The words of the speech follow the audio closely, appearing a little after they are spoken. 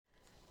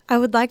I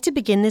would like to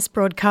begin this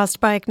broadcast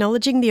by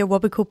acknowledging the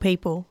Awabakal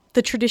people,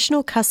 the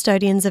traditional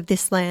custodians of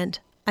this land.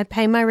 I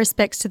pay my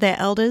respects to their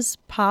elders,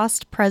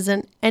 past,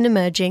 present, and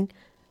emerging.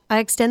 I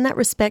extend that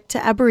respect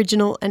to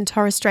Aboriginal and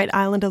Torres Strait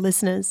Islander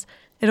listeners.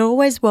 It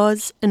always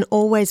was and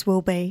always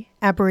will be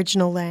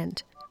Aboriginal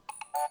land.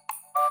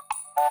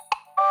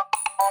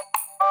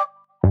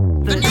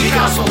 The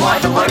Newcastle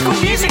Live and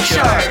Local Music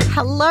Show.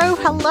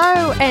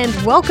 Hello, and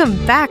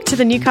welcome back to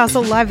the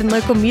Newcastle Live and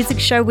Local Music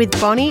Show with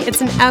Bonnie.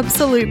 It's an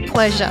absolute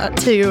pleasure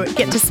to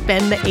get to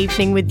spend the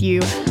evening with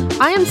you.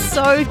 I am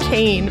so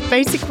keen.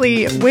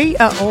 Basically, we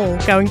are all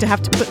going to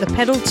have to put the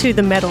pedal to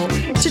the metal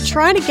to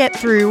try to get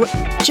through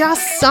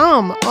just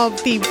some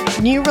of the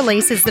new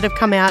releases that have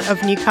come out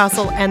of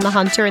Newcastle and the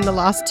Hunter in the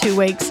last 2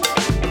 weeks.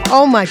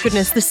 Oh my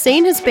goodness, the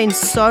scene has been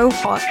so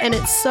hot and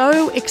it's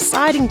so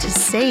exciting to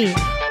see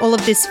all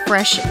of this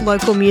fresh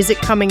local music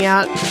coming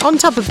out. On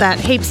top of that,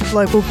 heaps of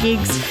local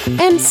gigs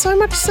and so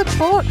much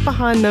support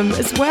behind them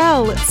as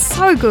well. It's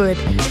so good.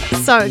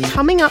 So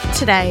coming up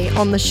today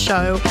on the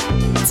show,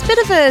 it's a bit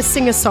of a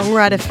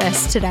singer-songwriter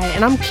fest today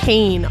and I'm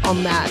keen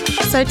on that.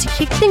 So to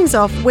kick things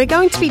off, we're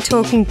going to be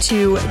talking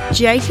to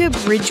Jacob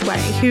Ridgeway,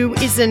 who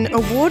is an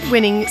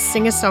award-winning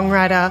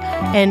singer-songwriter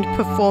and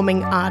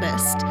performing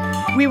artist.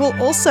 We will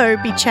also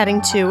be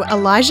chatting to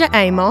Elijah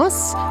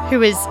Amoss,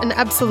 who is an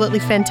absolutely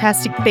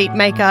fantastic beat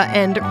maker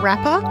and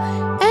rapper,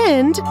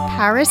 and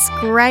Paris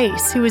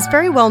Grace, who is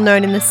very well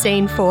known in the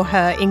scene for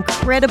her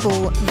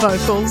incredible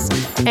vocals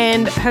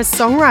and her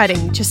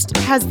songwriting just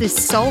has this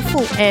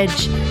soulful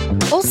edge.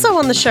 Also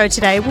on the show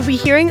today, we'll be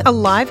hearing a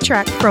live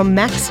track from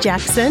Max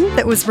Jackson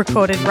that was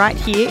recorded right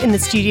here in the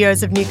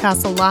studios of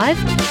Newcastle Live,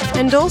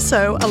 and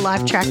also a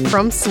live track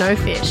from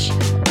Snowfish.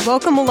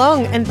 Welcome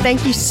along and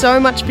thank you so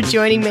much for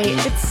joining me.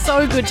 It's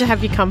so good to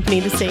have your company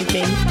this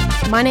evening.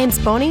 My name's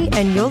Bonnie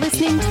and you're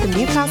listening to the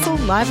Newcastle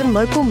Live and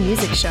Local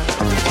Music Show.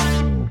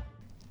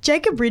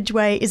 Jacob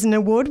Ridgeway is an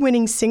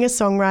award-winning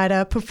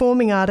singer-songwriter,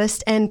 performing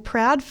artist and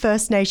proud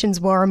First Nations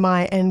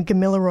Worimi and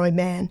Gamilaroi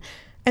man.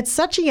 At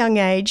such a young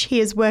age, he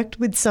has worked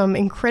with some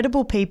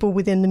incredible people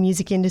within the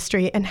music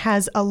industry and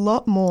has a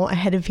lot more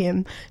ahead of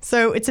him.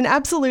 So it's an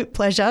absolute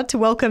pleasure to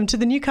welcome to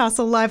the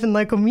Newcastle Live and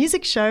Local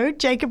Music Show,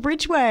 Jacob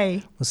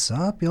Ridgeway. What's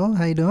up, y'all?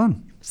 How you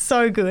doing?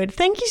 So good.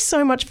 Thank you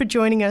so much for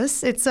joining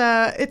us. It's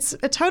a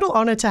total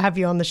honour to have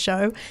you on the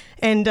show,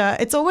 and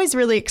it's always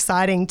really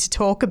exciting to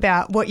talk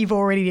about what you've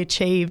already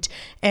achieved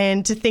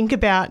and to think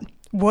about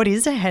what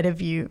is ahead of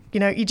you. You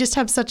know, you just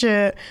have such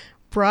a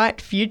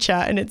bright future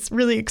and it's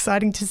really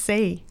exciting to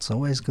see. It's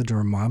always good to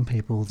remind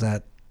people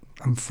that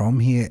I'm from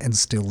here and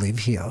still live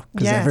here,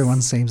 because Yes.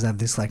 everyone seems to have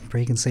this like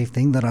preconceived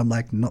thing that I'm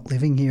like not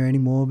living here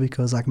anymore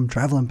because like I'm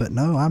traveling, but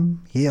no,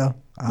 I'm here.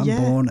 I'm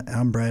born and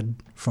I'm bred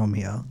from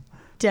here.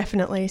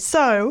 Definitely.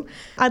 So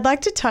I'd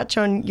like to touch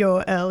on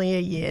your earlier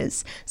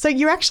years. So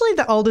you're actually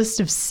the oldest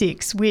of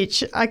 6,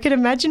 which I could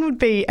imagine would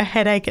be a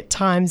headache at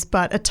times,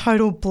 but a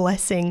total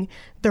blessing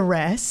the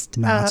rest.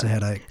 No, it's a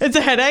headache. It's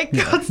a headache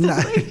Yeah.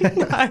 constantly?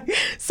 No.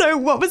 So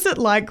what was it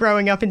like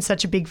growing up in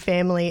such a big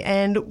family,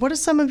 and what are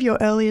some of your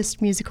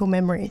earliest musical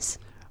memories?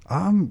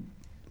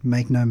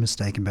 Make no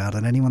mistake about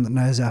it. Anyone that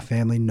knows our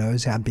family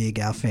knows how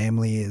big our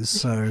family is.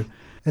 So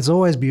it's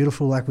always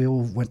beautiful. Like we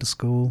all went to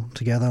school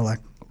together, like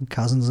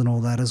cousins and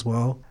all that as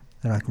well.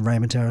 They're like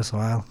Raymond Terrace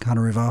Isle,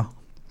 Hunter River.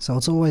 So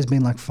it's always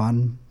been like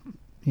fun,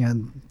 you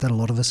know, that a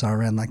lot of us are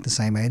around like the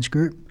same age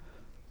group.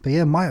 But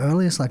yeah, my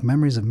earliest like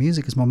memories of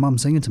music is my mum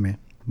singing to me.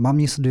 Mum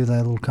used to do the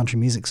little country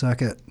music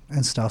circuit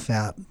and stuff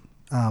out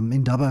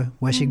in Dubbo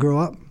where she grew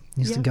up.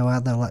 Used to go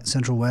out there like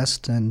Central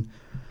West and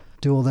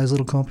do all those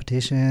little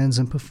competitions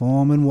and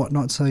perform and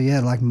whatnot. So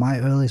yeah, like my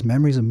earliest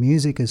memories of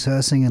music is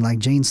her singing like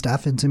Gene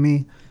Stafford to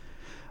me,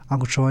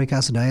 Uncle Troy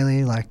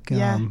Casadale, like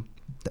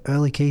the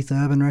early Keith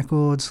Urban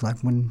records, like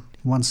when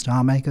he won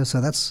Star Maker. So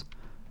that's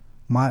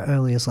my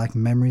earliest like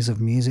memories of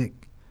music.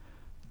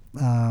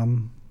 I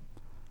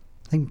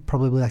think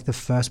probably like the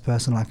first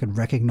person I could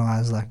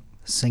recognise like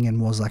singing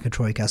was like a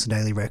Troy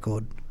Casadale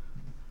record.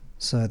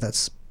 So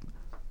that's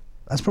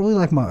probably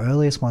like my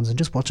earliest ones, and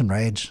just watching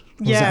Rage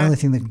was the only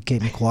thing that could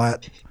keep me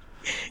quiet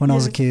when I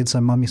was a kid. So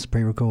Mum used to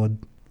pre-record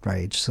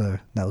Rage, so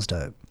that was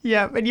dope.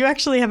 Yeah, and you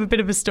actually have a bit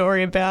of a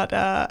story about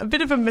a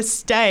bit of a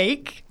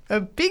mistake,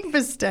 a big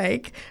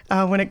mistake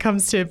when it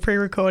comes to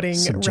pre-recording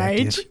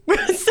Rage.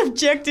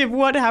 Subjective.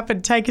 What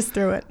happened? Take us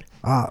through it.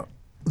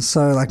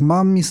 So like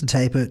Mum used to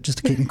tape it just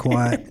to keep me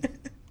quiet.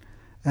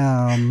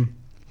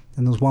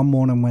 And there was one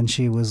morning when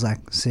she was like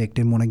sick,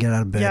 didn't want to get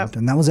out of bed.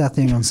 And that was our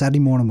thing. On Saturday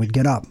morning, we'd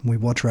get up and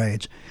we'd watch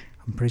Rage.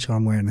 I'm pretty sure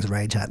I'm wearing this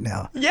Rage hat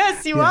now.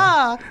 Yes, you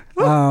are.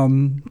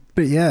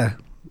 But yeah,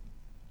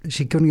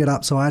 she couldn't get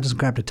up, so I just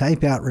grabbed a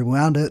tape out,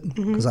 rewound it,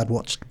 because I'd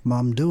watched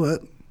Mum do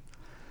it.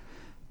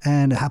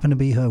 And it happened to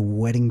be her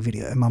wedding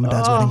video, Mum and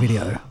Dad's wedding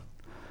video.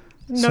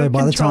 So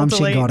by the time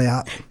she got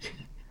out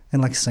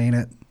and like seen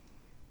it,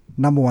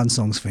 number 1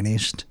 song's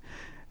finished.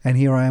 And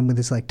here I am with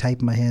this like tape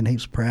in my hand,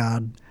 heaps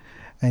proud.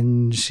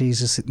 And she's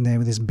just sitting there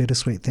with this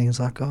bittersweet thing.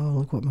 It's like, oh,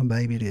 look what my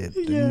baby did.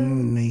 Yeah.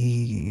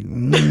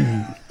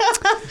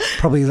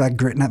 Probably like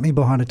gritting at me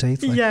behind the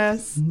teeth. Like,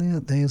 yes.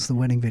 There's the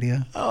wedding video.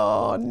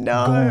 Oh,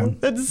 no. Gone.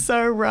 That's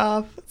so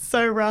rough.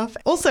 So rough.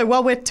 Also,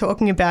 while we're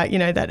talking about,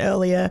 that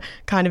earlier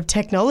kind of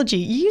technology,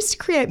 you used to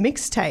create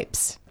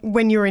mixtapes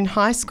when you were in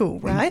high school,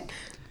 right?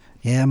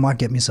 Yeah, I might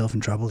get myself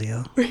in trouble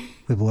here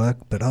with work,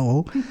 but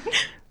oh well.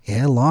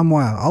 Yeah,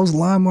 LimeWire. I was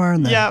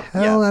LimeWiring the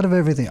hell out of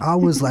everything. I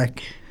was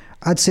like,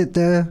 I'd sit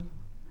there,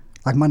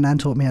 like my nan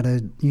taught me how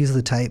to use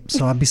the tape,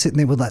 so I'd be sitting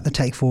there with like the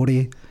Take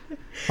 40,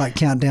 like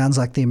countdowns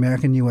like the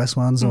American US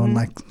ones on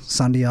like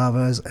Sunday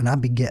Arvos, and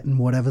I'd be getting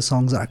whatever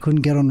songs that I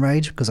couldn't get on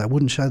Rage because I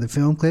wouldn't show the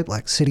film clip,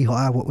 like City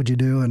High, What Would You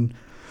Do, and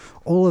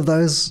all of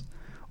those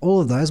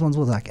ones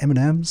were like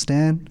Eminem,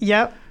 Stan.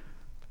 Yep.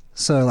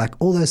 So like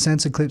all those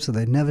censored clips that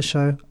they'd never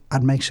show,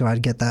 I'd make sure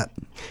I'd get that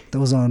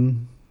was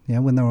on,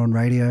 when they were on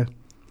radio.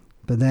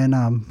 But then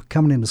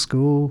coming into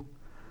school,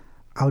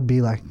 I would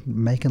be like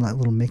making like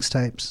little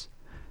mixtapes,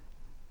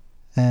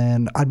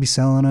 and I'd be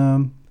selling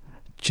them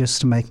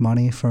just to make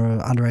money for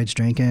underage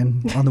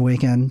drinking on the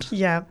weekend.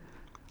 Yeah.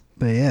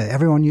 But yeah,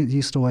 everyone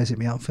used to always hit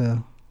me up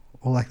for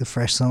all like the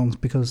fresh songs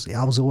because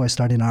I was always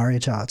studying ARIA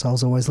charts. I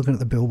was always looking at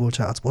the Billboard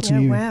charts. What's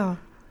new? Wow.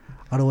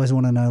 I'd always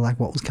want to know like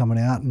what was coming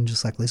out and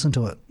just like listen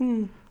to it.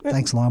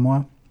 Thanks,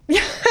 LimeWire.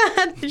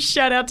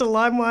 Shout out to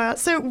LimeWire.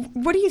 So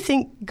what do you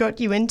think got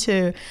you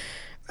into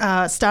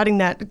starting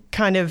that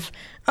kind of,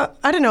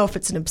 I don't know if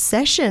it's an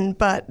obsession,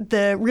 but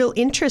the real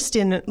interest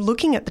in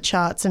looking at the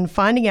charts and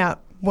finding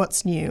out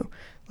what's new?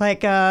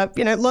 Like,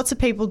 lots of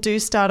people do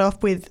start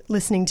off with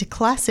listening to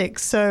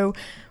classics. So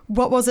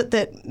what was it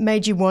that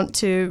made you want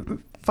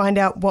to find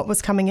out what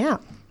was coming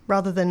out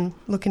rather than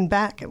looking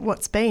back at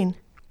what's been?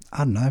 I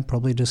don't know,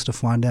 probably just to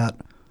find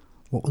out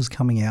what was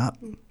coming out.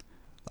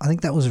 I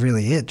think that was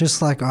really it.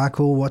 Just like,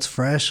 cool, what's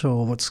fresh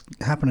or what's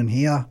happening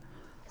here.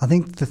 I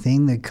think the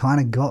thing that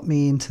kind of got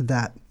me into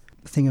that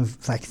thing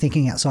of like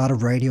thinking outside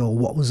of radio or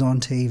what was on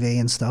TV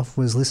and stuff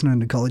was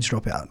listening to College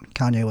Dropout,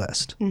 Kanye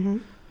West. Mm-hmm.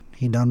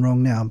 He done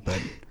wrong now, but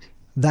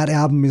that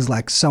album is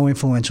like so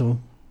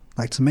influential.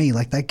 Like to me,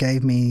 like that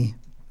gave me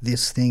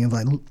this thing of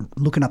like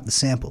looking up the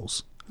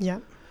samples. Yeah.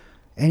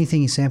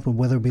 Anything he sampled,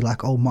 whether it be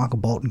like old Michael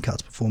Bolton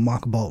cuts before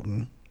Michael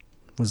Bolton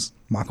was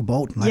Michael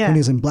Bolton, like when he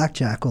was in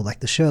Blackjack, or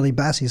like the Shirley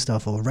Bassey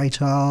stuff, or Ray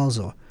Charles,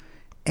 or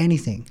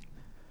anything.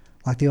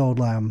 Like the old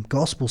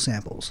gospel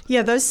samples.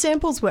 Yeah, those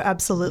samples were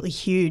absolutely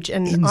huge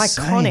and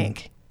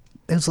iconic.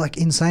 It was like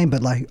insane,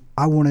 but like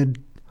I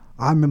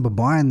remember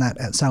buying that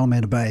at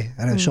Salamander Bay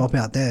at a shop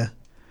out there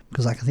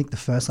because like I think the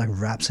first like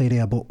rap CD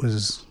I bought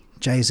was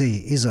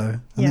Jay-Z, Izzo,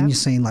 and then you've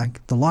seen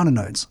like the liner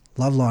notes,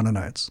 love liner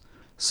notes.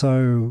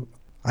 So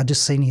I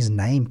just seen his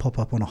name pop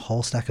up on a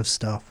whole stack of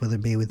stuff, whether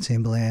it be with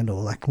Timbaland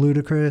or like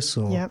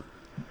Ludacris or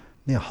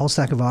a whole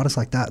stack of artists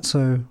like that.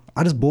 So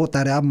I just bought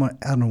that album out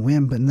on a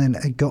whim, but then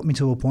it got me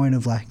to a point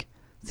of like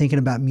thinking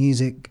about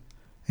music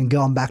and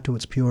going back to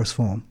its purest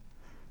form.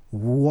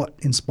 What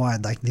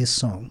inspired like this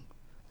song?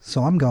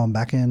 So I'm going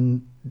back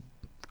and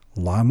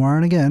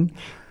LimeWiring again,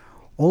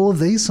 all of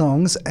these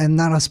songs, and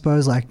that I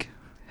suppose like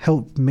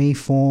helped me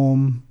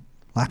form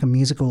like a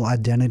musical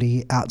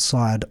identity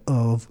outside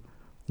of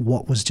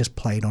what was just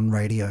played on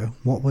radio,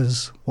 what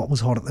was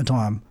hot at the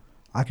time.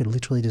 I could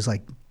literally just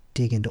like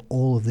dig into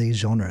all of these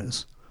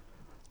genres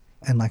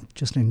and like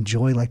just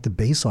enjoy like the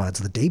B-sides,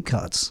 the deep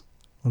cuts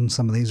on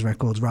some of these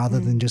records rather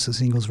than just the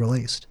singles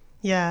released.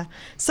 Yeah.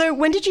 So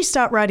when did you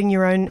start writing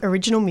your own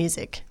original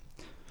music?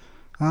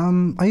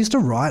 I used to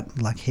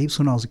write like heaps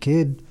when I was a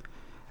kid,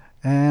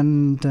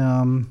 and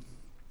I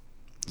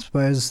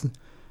suppose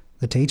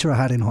the teacher I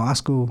had in high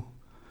school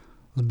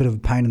was a bit of a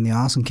pain in the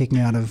ass and kicked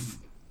me out of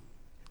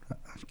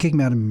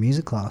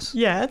music class.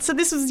 Yeah, so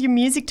this was your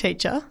music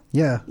teacher?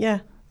 Yeah.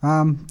 Yeah.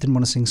 Didn't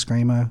want to sing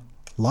Screamo.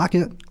 Like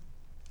it.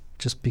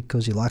 Just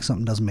because you like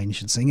something doesn't mean you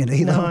should sing it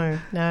either. No.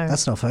 That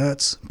stuff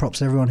hurts. Props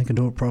to everyone who can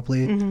do it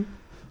properly. Mm-hmm.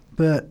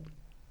 But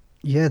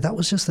yeah, that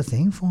was just the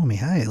thing for me,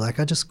 hey. Like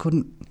I just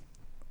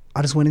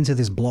went into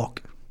this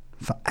block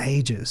for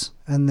ages.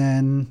 And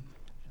then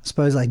I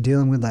suppose like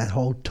dealing with that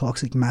whole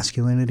toxic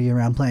masculinity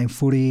around playing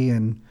footy,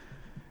 and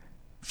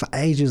for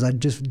ages I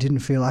just didn't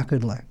feel I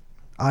could like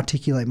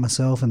articulate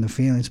myself and the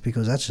feelings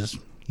because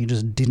you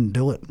just didn't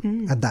do it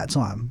at that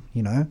time,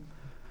 you know.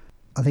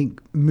 I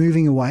think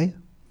moving away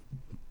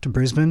to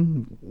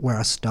Brisbane, where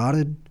I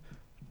started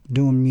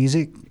doing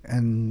music,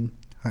 and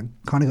I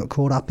kind of got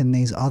caught up in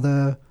these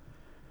other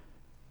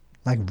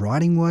like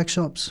writing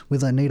workshops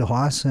with Anita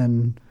Heiss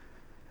and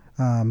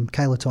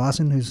Kayla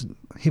Tyson, who's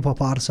a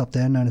hip-hop artist up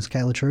there known as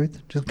Kayla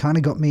Truth. Just kind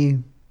of got me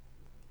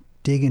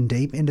digging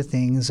deep into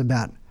things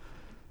about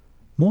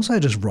more so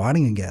just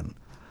writing again.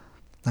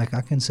 Like I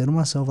consider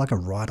myself like a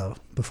writer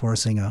before a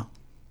singer,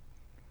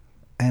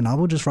 and I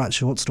will just write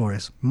short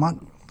stories.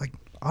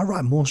 I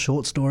write more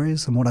short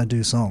stories than what I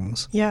do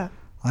songs. Yeah.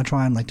 I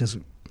try and like just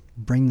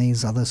bring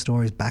these other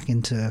stories back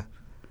into,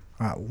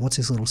 all right, what's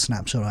this little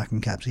snapshot I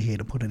can capture here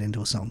to put it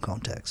into a song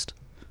context.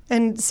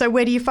 And so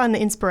where do you find the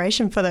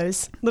inspiration for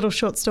those little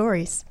short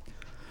stories?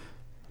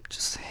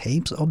 Just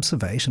heaps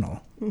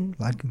observational.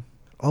 Like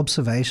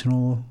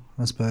observational,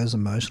 I suppose,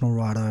 emotional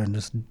writer, and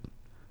just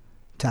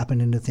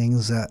tapping into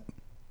things that,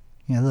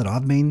 you know, that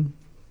I've been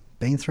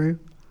through.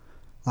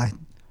 Like,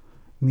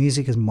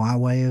 music is my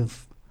way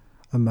of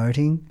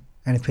emoting,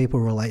 and if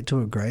people relate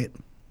to it, great.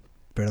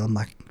 But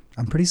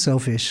I'm pretty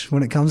selfish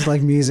when it comes to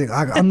like music.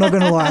 I'm not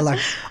going to lie. Like,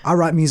 I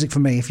write music for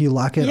me. If you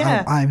like it,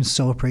 I'm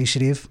so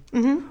appreciative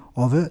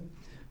of it.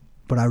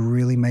 But I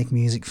really make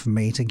music for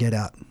me to get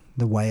out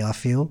the way I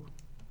feel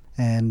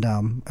and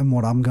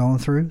what I'm going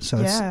through. So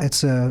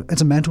it's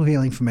a mental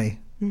healing for me,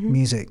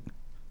 music.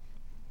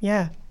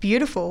 Yeah,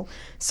 beautiful.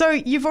 So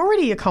you've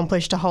already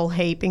accomplished a whole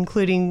heap,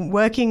 including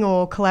working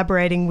or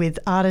collaborating with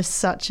artists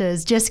such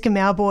as Jessica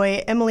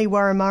Mauboy, Emily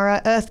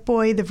Waramara,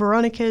 Earthboy, The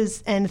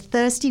Veronicas, and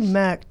Thirsty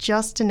Merc,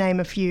 just to name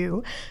a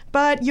few.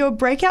 But your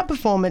breakout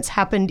performance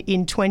happened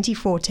in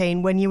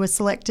 2014 when you were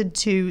selected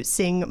to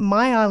sing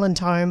My Island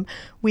Home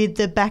with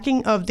the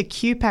backing of the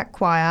QPAC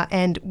Choir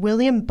and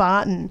William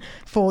Barton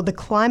for the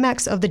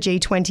climax of the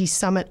G20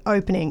 Summit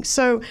opening.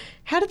 So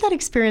how did that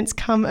experience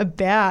come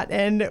about,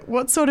 and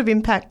what sort of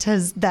impact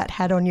has that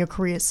had on your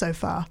career so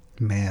far?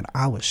 Man,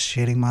 I was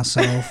shitting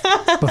myself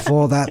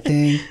before that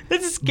thing.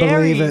 That's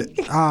scary. Believe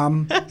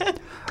it.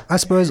 I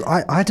suppose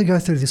I had to go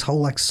through this whole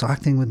like psych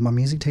thing with my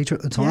music teacher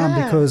at the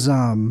time because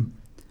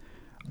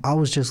I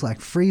was just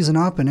like freezing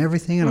up and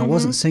everything, and I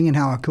wasn't singing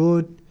how I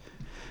could.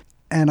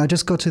 And I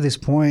just got to this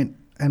point,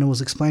 and it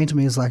was explained to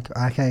me as like,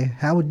 okay,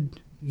 how would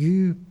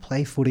you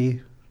play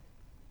footy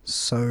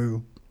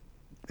so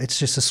it's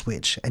just a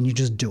switch and you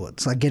just do it?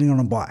 It's like getting on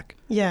a bike.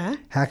 Yeah.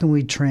 How can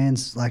we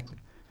transfer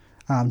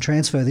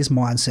this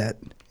mindset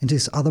into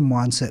this other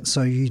mindset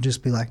so you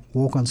just be like,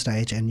 walk on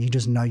stage and you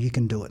just know you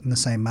can do it in the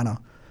same manner?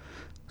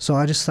 So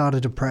I just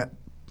started to prep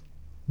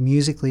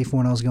musically for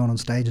when I was going on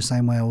stage the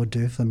same way I would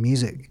do for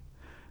music.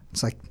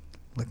 It's like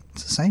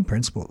it's the same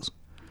principles.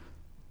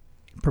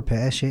 You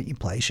prepare shit, you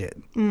play shit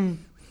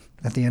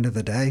at the end of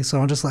the day.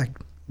 So I'm just like,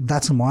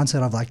 that's a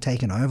mindset I've like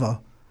taken over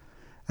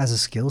as a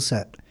skill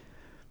set.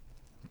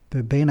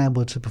 But being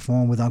able to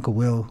perform with Uncle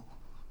Will,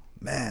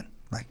 man,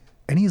 like,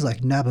 and he's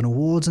like nabbing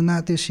awards and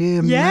that this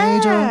year. Yeah,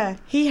 major.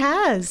 He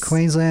has.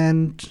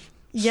 Queensland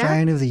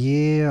Australian of the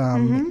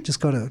Year. Just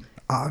got a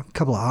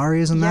couple of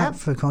arias and that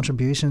for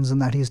contributions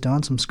and that he's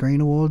done, some screen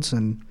awards,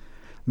 and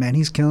man,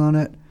 he's killing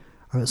it.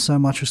 I've got so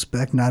much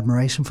respect and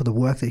admiration for the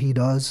work that he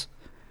does.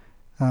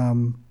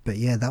 But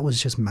yeah, that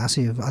was just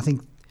massive. I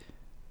think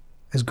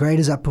as great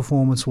as that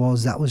performance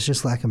was, that was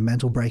just like a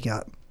mental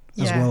breakout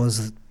as well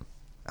as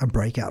a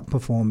breakout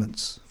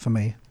performance for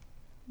me.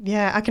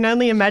 Yeah, I can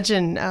only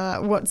imagine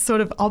what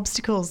sort of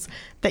obstacles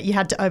that you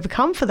had to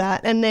overcome for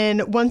that. And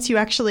then once you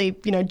actually,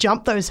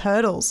 jump those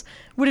hurdles,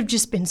 would have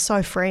just been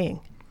so freeing.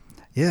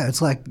 Yeah,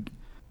 it's like,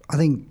 I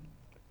think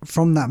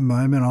from that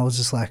moment, I was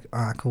just like,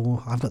 all right,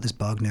 cool, I've got this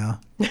bug now.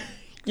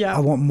 I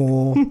want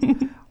more.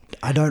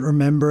 I don't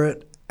remember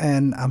it.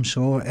 And I'm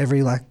sure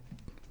every like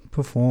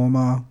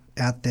performer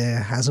out there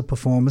has a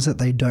performance that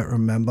they don't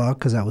remember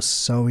because I was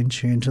so in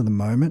tune to the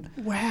moment.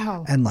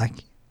 Wow. And like,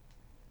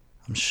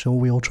 I'm sure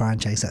we all try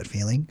and chase that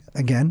feeling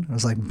again. It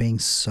was like being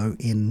so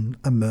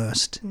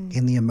immersed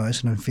in the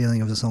emotion and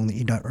feeling of the song that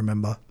you don't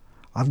remember.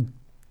 I've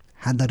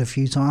had that a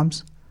few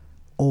times,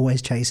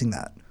 always chasing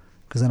that.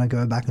 Because then I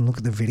go back and look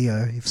at the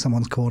video, if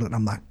someone's caught it, and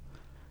I'm like,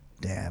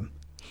 damn,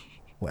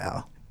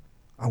 wow,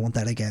 I want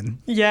that again.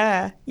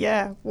 Yeah.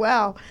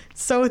 Wow.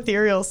 So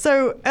ethereal.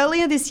 So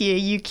earlier this year,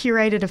 you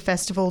curated a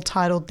festival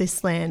titled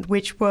This Land,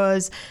 which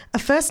was a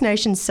First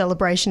Nations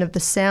celebration of the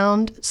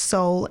sound,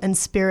 soul and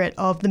spirit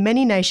of the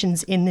many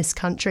nations in this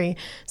country.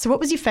 So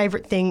what was your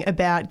favourite thing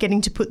about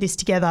getting to put this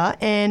together,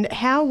 and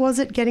how was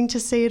it getting to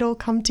see it all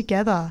come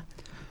together?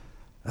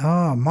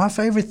 Oh, my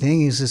favourite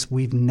thing is just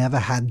we've never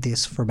had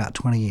this for about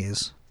 20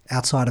 years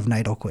outside of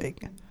Nadok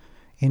Week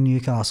in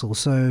Newcastle.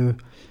 So...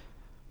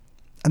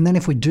 And then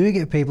if we do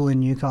get people in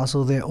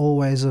Newcastle, they're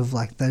always of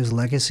like those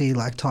legacy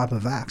like type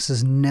of acts.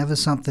 There's never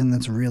something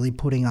that's really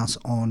putting us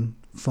on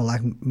for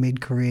like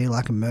mid-career,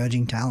 like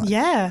emerging talent.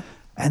 Yeah.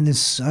 And there's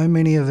so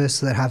many of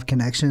us that have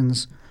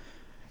connections,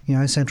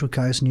 Central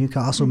Coast,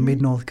 Newcastle,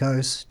 Mid-North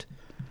Coast.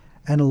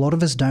 And a lot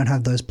of us don't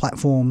have those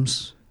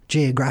platforms,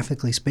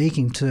 geographically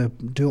speaking, to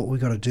do what we've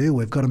got to do.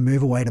 We've got to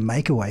move away to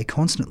make away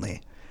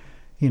constantly.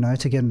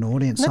 To get an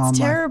audience. That's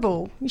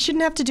terrible. You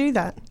shouldn't have to do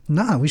that.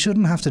 No, we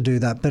shouldn't have to do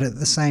that. But at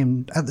the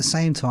same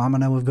time, I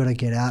know we've got to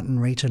get out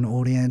and reach an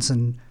audience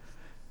and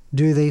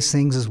do these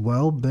things as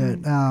well.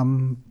 But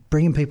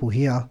bringing people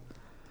here,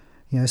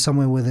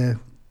 somewhere where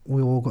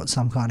we all got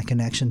some kind of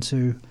connection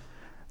to,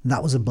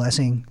 that was a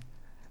blessing.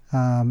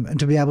 And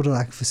to be able to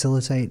like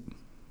facilitate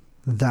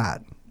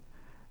that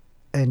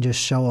and just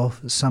show off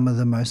some of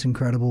the most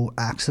incredible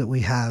acts that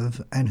we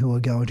have and who are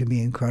going to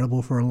be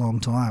incredible for a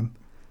long time.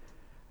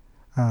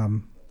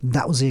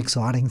 That was the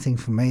exciting thing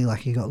for me.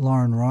 Like, you got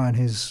Lauren Ryan,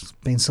 who's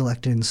been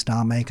selected in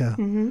Star Maker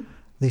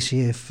this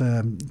year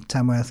for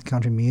Tamworth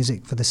Country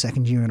Music for the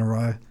second year in a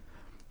row.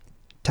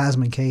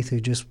 Tasman Keith, who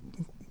just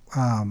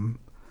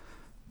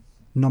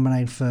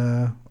nominated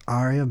for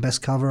ARIA,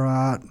 Best Cover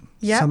Art.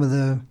 Yep. Some of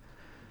the,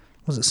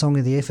 Song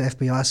of the Year for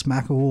FBI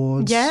Smack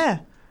Awards. Yeah.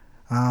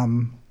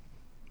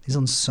 He's He's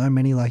on so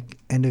many like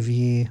end of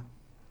year,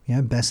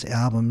 best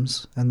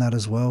albums and that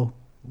as well.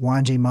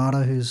 YG Marta,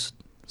 who's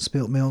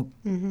Spilt Milk.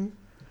 Mm-hmm.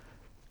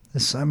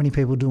 There's so many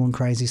people doing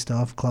crazy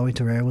stuff. Chloe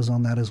Terrell was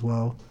on that as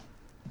well.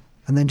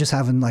 And then just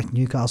having like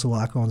Newcastle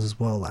icons as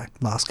well, like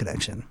Last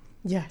Connection.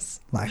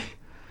 Yes. Like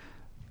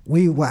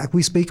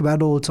we speak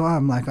about it all the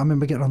time. Like I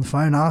remember getting on the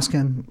phone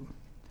asking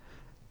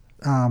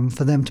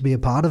for them to be a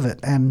part of it,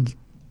 and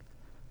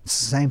it's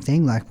the same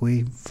thing. Like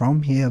we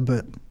from here,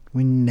 but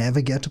we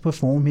never get to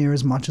perform here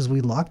as much as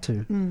we'd like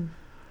to.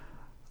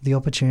 The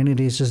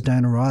opportunities just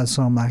don't arise.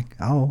 So I'm like,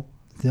 oh,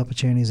 the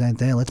opportunities ain't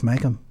there. Let's make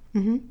them.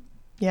 Mm-hmm.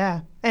 Yeah.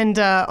 And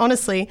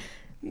honestly,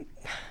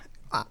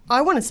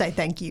 I want to say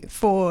thank you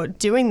for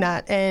doing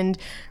that and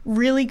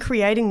really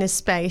creating this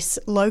space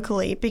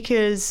locally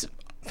because,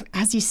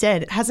 as you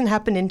said, it hasn't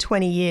happened in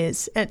 20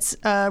 years. It's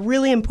a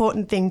really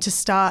important thing to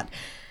start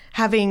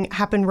having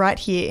happen right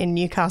here in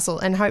Newcastle,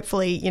 and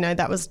hopefully,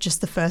 that was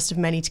just the first of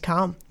many to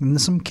come. And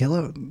there's some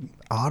killer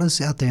artists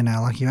out there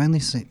now. Like you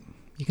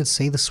could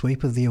see the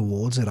sweep of the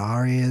awards at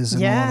ARIAs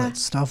and all that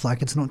stuff.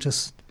 Like it's not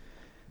just,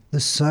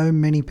 there's so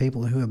many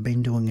people who have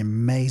been doing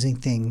amazing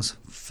things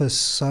for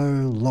so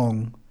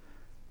long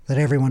that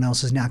everyone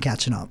else is now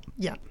catching up.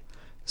 Yeah.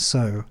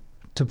 So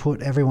to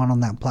put everyone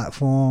on that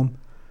platform,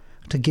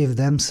 to give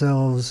them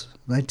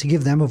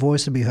a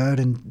voice to be heard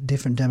in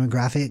different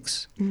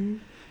demographics,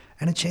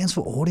 and a chance for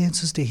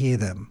audiences to hear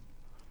them.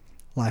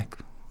 Like,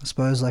 I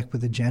suppose, like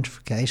with the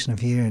gentrification of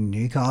here in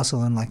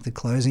Newcastle and like the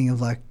closing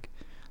of like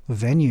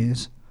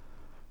venues,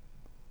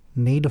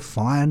 need to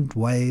find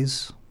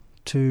ways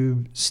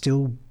to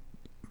still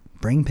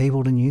bring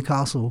people to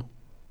Newcastle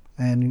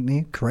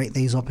and create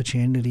these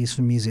opportunities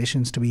for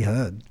musicians to be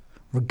heard,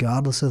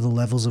 regardless of the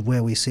levels of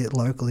where we sit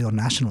locally or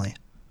nationally.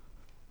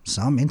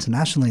 Some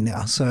internationally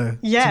now, so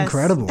It's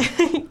incredible.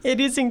 It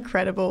is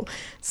incredible.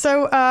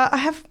 So I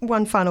have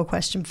one final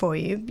question for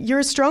you. You're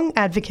a strong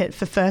advocate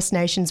for First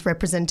Nations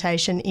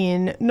representation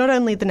in not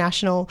only the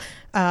national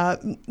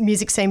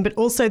music scene, but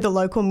also the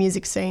local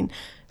music scene.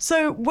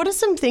 So what are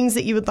some things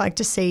that you would like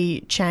to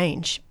see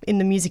change in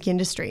the music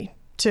industry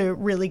to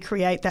really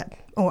create that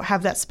or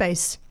have that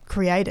space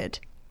created?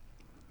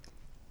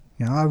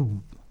 I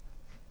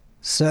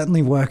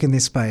certainly work in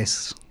this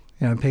space.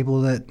 People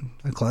that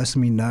are close to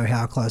me know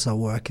how close I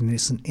work in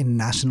this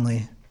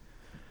internationally.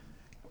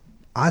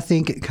 I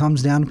think it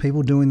comes down to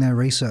people doing their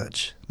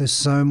research. There's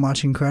so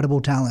much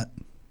incredible talent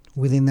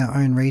within their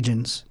own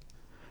regions.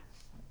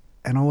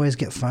 And I always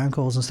get phone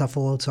calls and stuff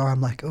all the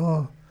time like,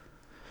 oh,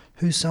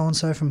 who's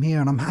so-and-so from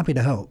here? And I'm happy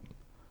to help.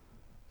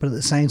 But at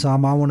the same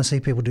time, I want to see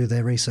people do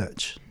their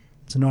research.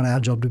 It's not our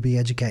job to be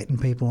educating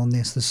people on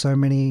this. There's so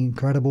many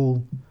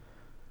incredible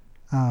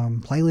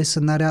playlists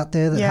and that out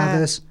there that have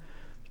this.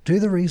 Do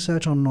the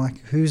research on like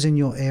who's in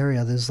your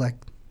area. There's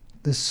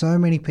so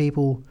many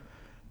people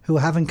who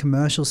are having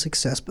commercial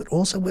success, but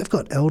also we've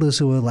got elders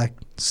who are like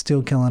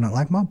still killing it.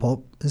 Like my pop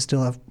is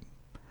still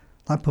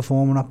like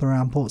performing up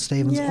around Port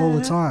Stephens all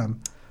the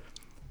time,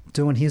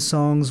 doing his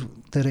songs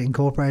that are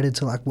incorporated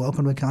to like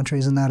Welcome to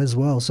Countries and that as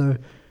well. So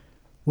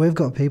we've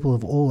got people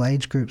of all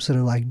age groups that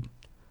are like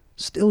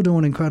still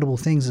doing incredible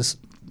things. This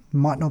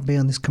might not be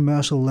on this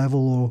commercial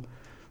level or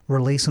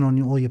releasing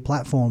on all your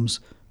platforms,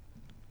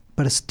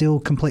 but it's still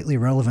completely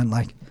relevant.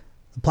 Like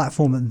the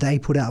platform that they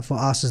put out for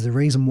us is the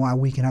reason why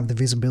we can have the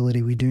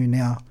visibility we do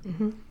now.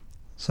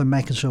 So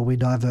making sure we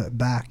divert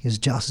back is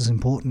just as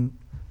important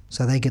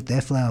so they get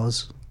their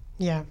flowers.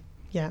 Yeah,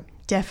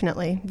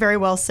 definitely. Very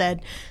well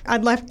said.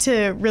 I'd like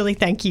to really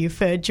thank you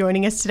for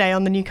joining us today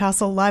on the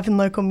Newcastle Live and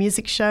Local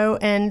Music Show,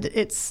 and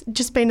it's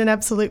just been an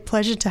absolute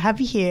pleasure to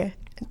have you here.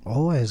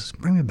 Always.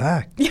 Bring me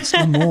back.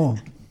 Still more.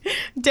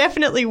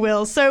 Definitely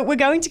will. So we're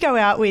going to go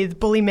out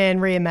with Bully Man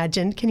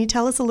Reimagined. Can you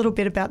tell us a little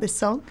bit about this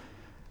song?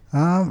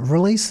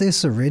 Released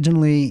this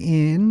originally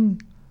in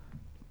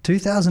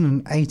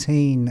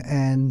 2018,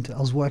 and I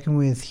was working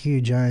with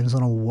Hugh Jones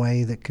on a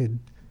way that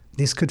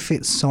this could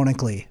fit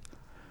sonically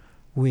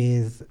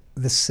with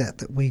the set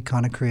that we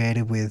kind of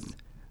created with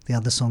the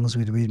other songs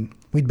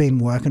we'd been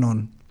working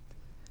on.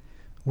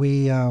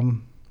 We,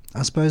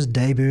 I suppose,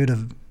 debuted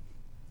an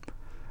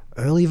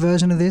early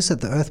version of this at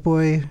the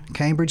Earthboy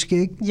Cambridge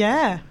gig.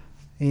 Yeah.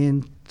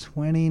 In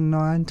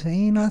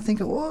 2019, I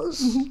think it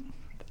was.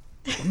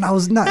 No, it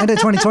was end of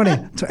 2020.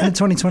 End of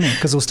 2020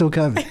 because it was still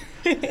COVID.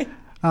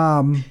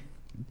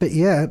 But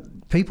yeah,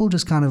 people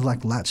just kind of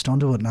like latched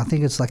onto it, and I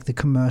think it's like the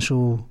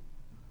commercial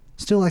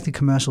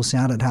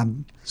sound it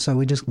had. So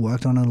we just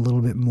worked on it a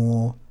little bit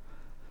more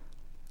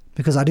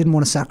because I didn't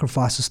want to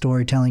sacrifice the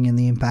storytelling and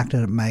the impact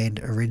that it made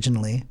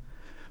originally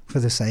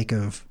for the sake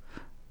of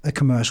a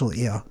commercial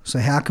ear. So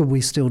how could we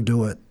still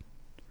do it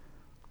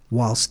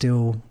while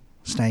still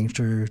staying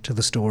true to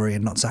the story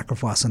and not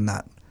sacrificing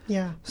that?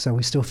 Yeah. So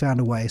we still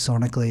found a way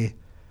sonically,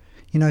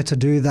 to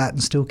do that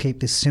and still keep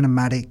this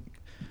cinematic,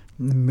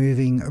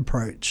 moving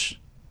approach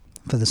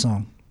for the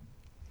song.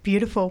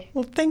 Beautiful.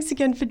 Well, thanks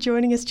again for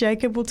joining us,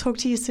 Jacob. We'll talk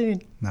to you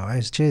soon. No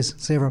worries. Cheers.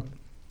 See you, everyone.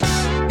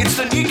 It's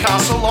the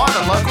Newcastle Live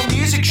and Local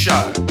Music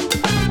Show.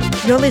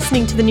 You're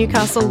listening to the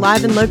Newcastle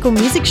Live and Local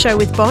Music Show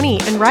with Bonnie,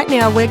 and right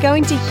now we're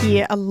going to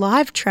hear a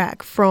live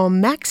track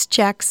from Max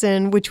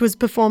Jackson, which was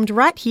performed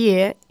right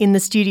here in the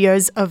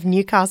studios of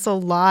Newcastle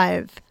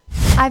Live.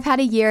 I've had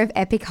a year of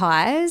epic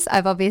highs.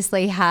 I've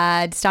obviously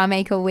had Star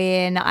Maker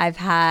win. I've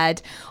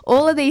had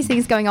all of these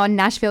things going on,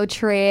 Nashville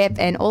trip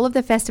and all of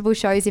the festival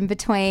shows in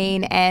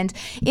between. And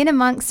in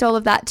amongst all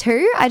of that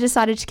too, I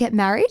decided to get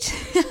married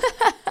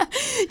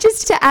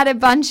just to add a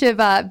bunch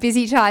of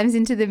busy times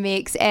into the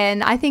mix.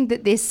 And I think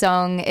that this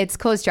song, it's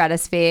called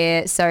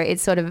Stratosphere. So it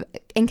sort of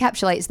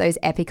encapsulates those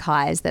epic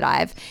highs that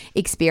I've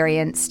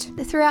experienced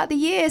throughout the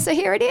year. So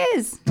here it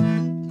is.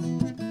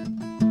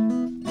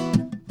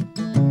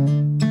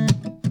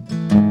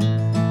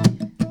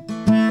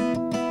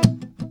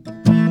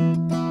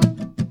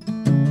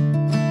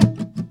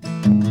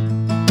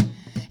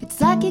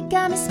 Like you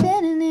got me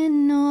spinning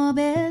in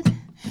orbit,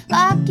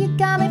 like you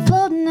got me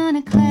floating on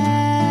a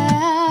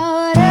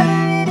cloud.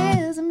 Whatever it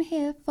is, I'm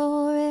here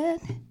for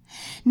it.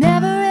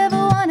 Never ever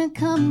wanna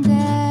come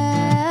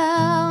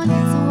down.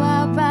 It's a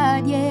wild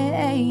ride,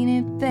 yeah, ain't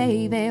it,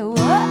 baby? Whoa,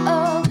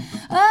 oh,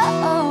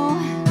 oh.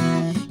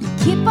 You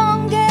keep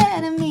on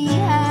getting me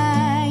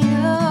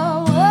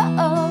higher. Whoa,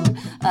 oh,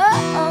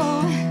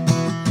 oh.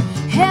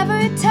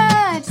 Every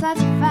touch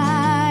lights a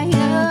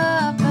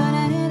fire,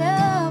 burning it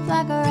up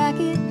like a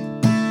rocket.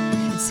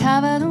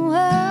 Top of the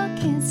world,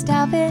 can't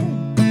stop it.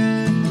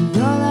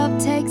 Your love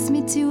takes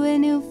me to a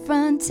new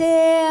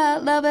frontier,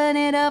 loving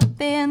it up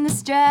in the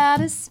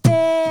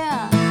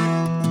stratosphere.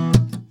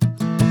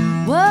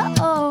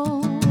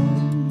 Whoa,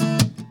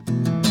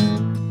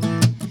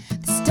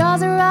 the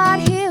stars are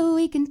right here,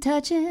 we can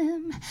touch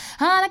them.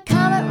 On a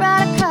comet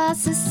right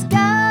across the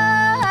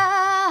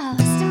sky,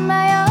 lost in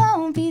my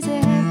own piece of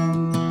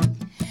heaven.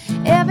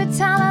 Every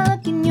time I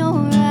look in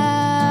your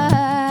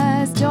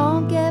eyes,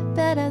 don't get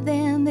better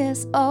than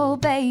this, oh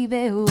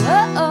baby. Whoa,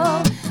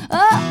 oh,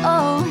 oh,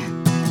 oh.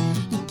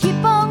 You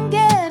keep on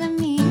getting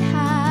me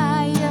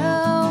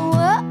higher.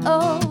 Whoa,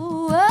 oh,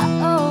 oh,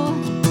 oh.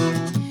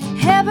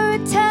 Every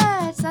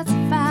touch that's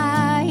a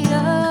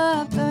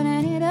fire,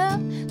 burning it up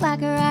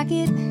like a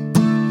rocket.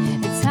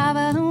 The top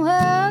of the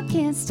world,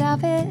 can't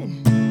stop it.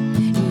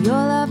 Your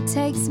love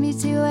takes me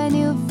to a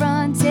new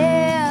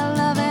frontier,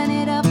 loving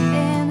it up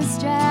in the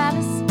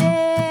stratosphere.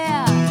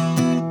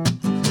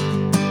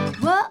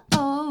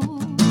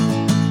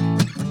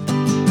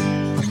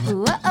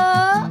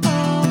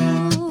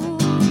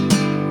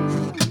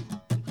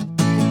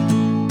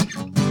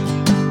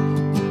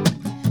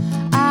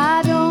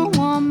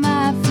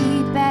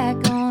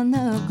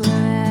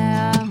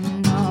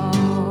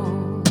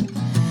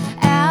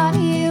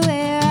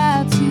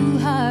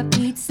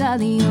 Are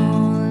the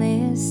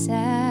only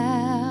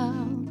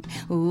sound.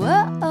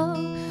 Whoa, oh,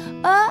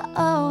 oh,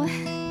 oh.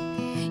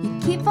 You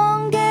keep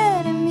on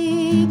getting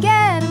me,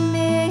 getting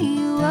me.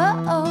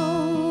 Whoa,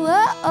 oh,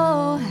 oh,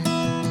 oh.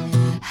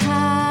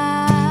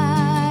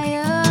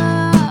 Higher.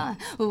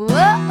 Whoa,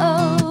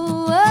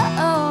 oh, oh,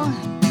 oh.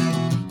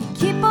 You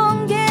keep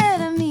on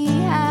getting me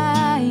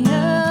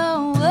higher.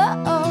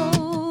 Whoa, oh,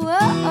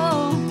 oh,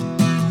 oh.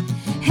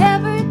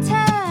 Every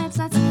touch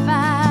that's a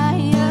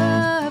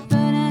fire,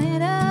 burning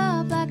it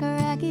up like a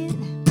rocket.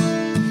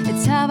 The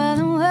top of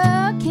the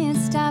world, can't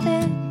stop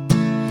it.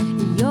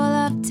 Your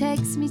love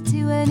takes me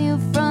to a new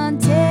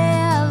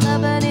frontier,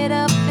 loving it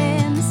up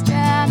in the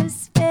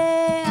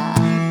stratosphere.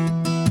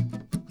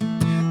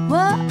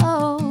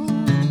 Whoa,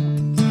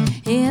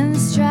 in the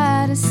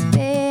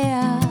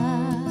stratosphere.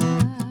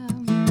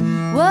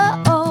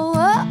 Whoa, whoa,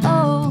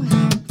 whoa.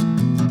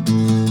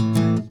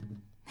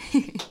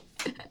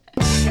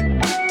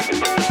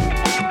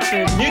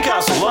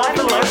 Newcastle Live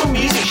and Local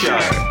Music Show.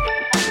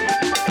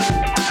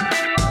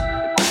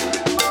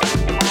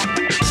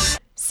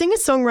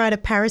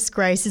 Singer-songwriter Paris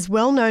Grace is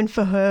well known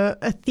for her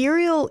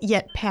ethereal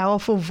yet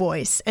powerful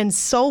voice and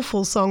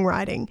soulful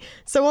songwriting.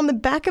 So on the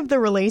back of the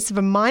release of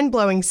a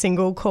mind-blowing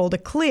single called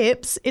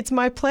Eclipse, it's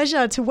my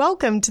pleasure to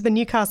welcome to the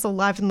Newcastle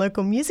Live and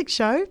Local Music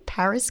Show,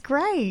 Paris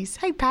Grace.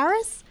 Hey,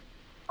 Paris.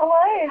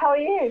 Hello, how are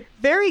you?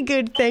 Very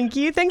good, thank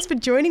you. Thanks for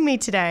joining me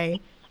today.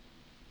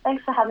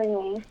 Thanks for having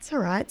me. It's all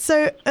right.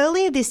 So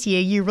earlier this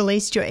year, you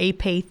released your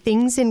EP,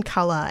 Things in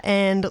Colour,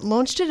 and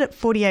launched it at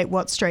 48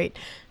 Watt Street.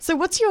 So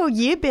what's your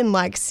year been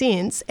like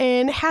since,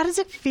 and how does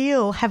it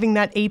feel having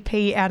that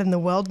EP out in the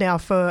world now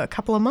for a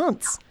couple of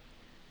months?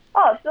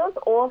 Oh, it feels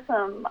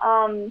awesome.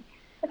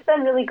 It's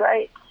been really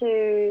great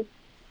to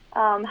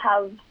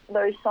have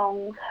those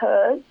songs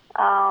heard.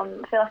 I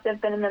feel like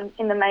they've been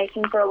in the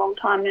making for a long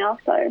time now,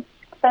 so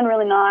it's been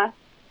really nice.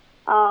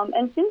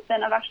 And since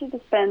then, I've actually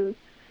just been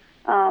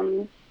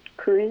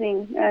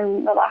cruising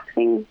and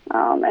relaxing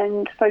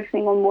and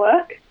focusing on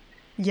work,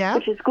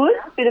 which is good.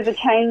 A bit of a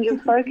change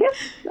of focus.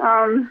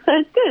 So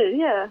it's good,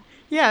 yeah.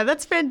 Yeah,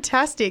 that's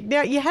fantastic.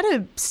 Now, you had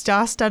a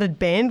star-studded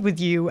band with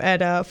you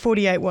at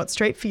 48 Watt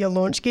Street for your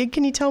launch gig.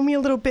 Can you tell me a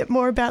little bit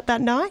more about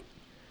that night?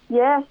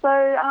 Yeah,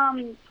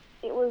 so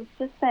it was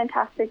just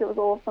fantastic. It was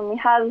awesome.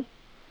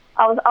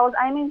 I was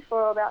aiming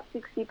for about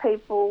 60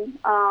 people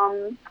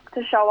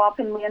to show up,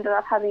 and we ended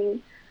up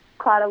having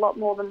quite a lot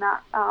more than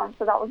that.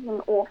 So that was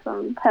an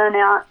awesome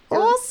turnout. It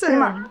was pretty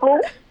much full.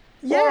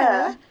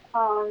 Yeah.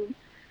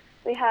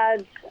 We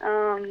had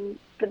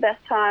the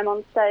best time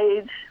on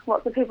stage.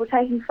 Lots of people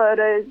taking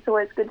photos. It's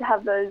always good to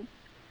have those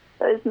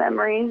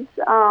memories.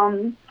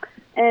 And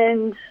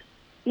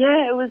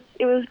yeah, it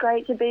was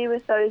great to be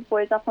with those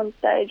boys up on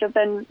stage. I've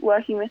been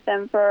working with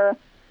them for a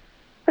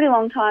pretty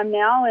long time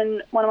now,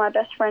 and one of my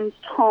best friends,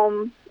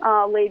 Tom,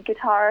 lead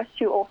guitarist,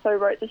 who also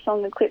wrote the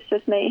song Eclipse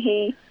with me,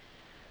 he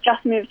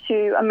just moved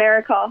to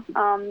America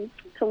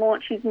to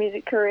launch his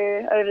music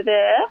career over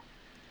there.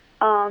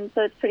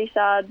 So it's pretty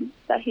sad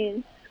that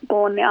he's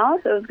gone now.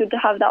 So it was good to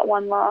have that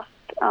one last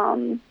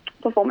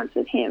performance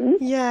with him.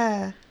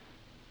 Yeah.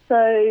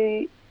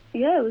 So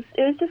yeah, it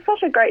was just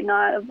such a great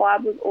night. The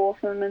vibe was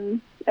awesome,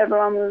 and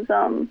everyone was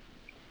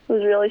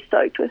really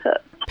stoked with it.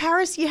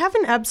 Paris, you have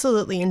an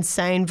absolutely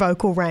insane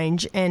vocal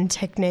range and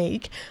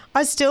technique.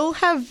 I still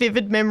have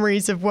vivid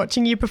memories of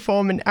watching you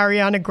perform an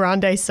Ariana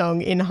Grande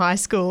song in high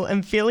school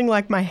and feeling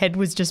like my head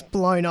was just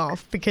blown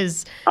off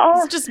because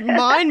it's just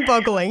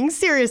mind-boggling,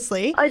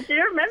 seriously. I do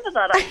remember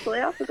that, actually.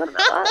 I forgot about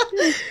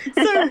that.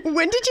 So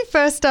when did you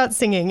first start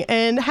singing,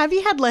 and have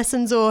you had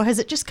lessons, or has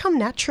it just come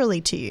naturally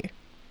to you?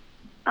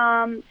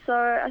 So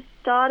I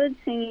started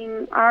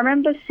singing, I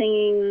remember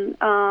singing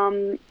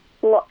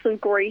lots of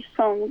Grease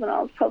songs when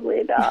I was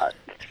probably about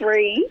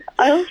 3.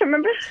 I also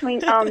remember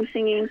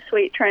singing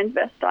Sweet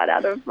Transvestite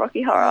out of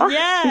Rocky Horror.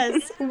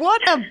 Yes,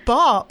 what a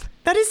bop.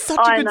 That is such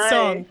a good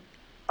song.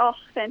 Oh,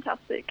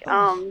 fantastic.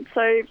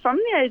 So from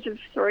the age of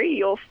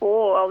 3 or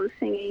 4, I was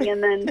singing,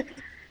 and then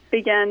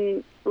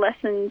began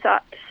lessons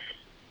at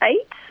 8,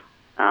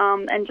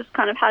 and just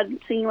kind of had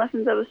singing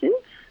lessons ever since.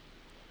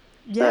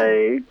 Yeah.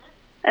 So,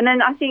 and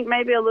then I think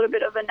maybe a little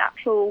bit of a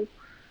natural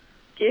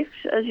gift,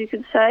 as you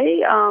could say,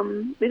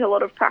 with a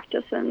lot of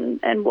practice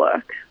and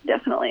work,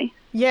 definitely.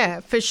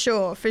 Yeah, for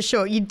sure.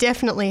 You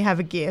definitely have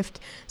a gift.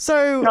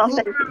 So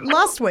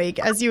last week,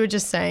 as you were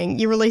just saying,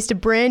 you released a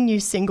brand new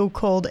single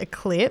called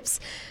Eclipse,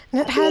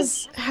 and it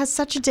has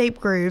such a deep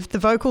groove. The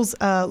vocals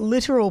are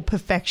literal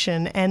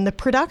perfection, and the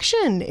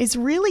production is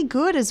really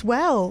good as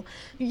well.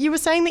 You were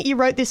saying that you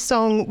wrote this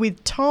song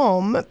with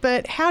Tom,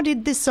 but how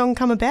did this song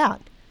come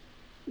about?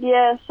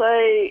 Yeah, so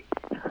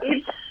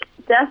it's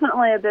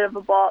definitely a bit of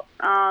a bop.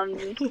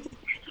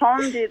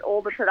 Tom did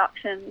all the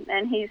production,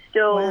 and he's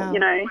still,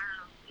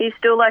 he's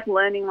still like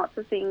learning lots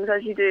of things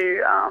as you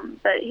do.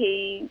 But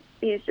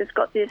he's just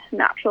got this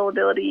natural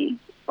ability,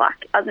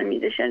 like as a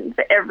musician,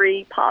 for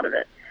every part of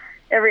it,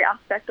 every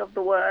aspect of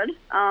the word.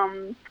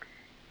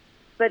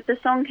 But the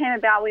song came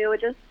about. We were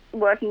just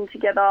working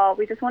together.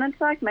 We just wanted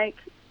to like make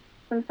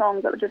some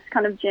songs that were just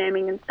kind of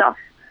jamming and stuff.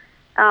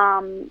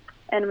 And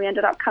we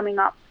ended up coming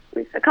up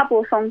with a couple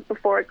of songs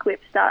before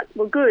Eclipse that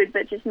were good,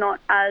 but just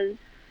not as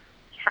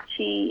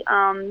catchy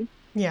and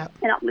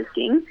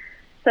uplifting.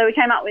 So we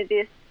came up with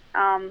this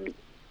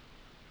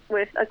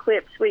with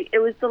Eclipse.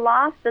 There's a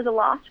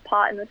last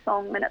part in the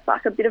song when it's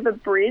like a bit of a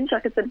bridge,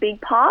 like it's a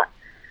big part,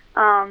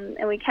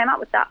 and we came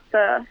up with that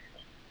first,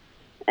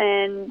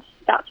 and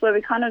that's where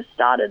we kind of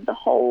started the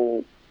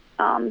whole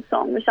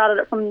song. We started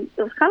it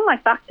it was kind of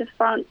like back to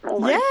front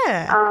almost.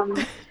 Yeah.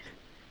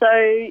 So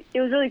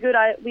it was really good.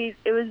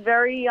 It was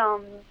very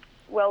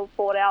well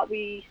thought out.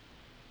 We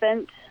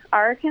spent,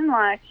 I reckon,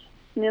 like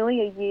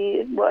nearly a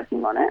year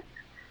working on it.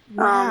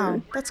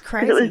 Wow, that's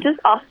crazy. It was just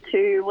us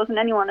two. It wasn't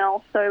anyone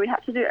else, so we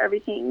had to do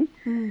everything.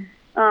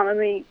 And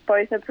we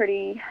both are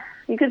pretty,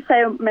 you could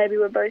say maybe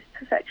we're both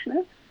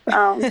perfectionists.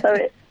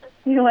 So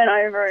we went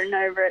over and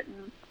over it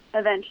and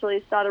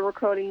eventually started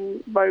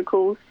recording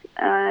vocals.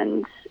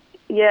 And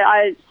yeah,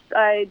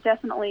 I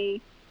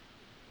definitely,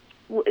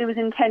 it was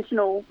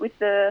intentional with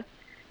the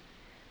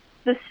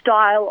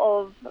style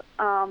of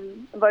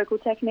vocal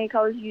technique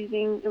I was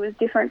using. It was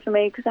different for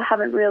me because I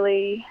haven't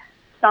really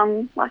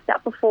sung like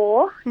that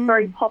before.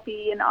 Very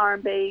poppy and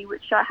R&B,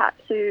 which I had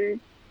to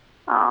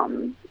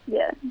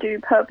do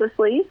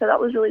purposely. So that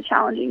was really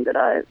challenging, but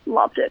I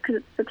loved it because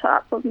it's the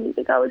type of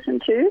music I listen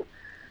to.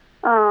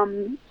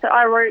 So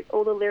I wrote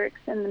all the lyrics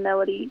and the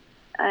melody,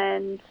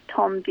 and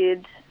Tom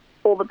did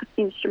all the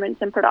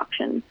instruments and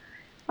production.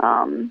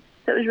 So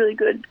it was a really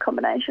good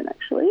combination,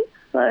 actually.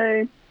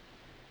 So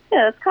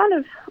yeah, it's kind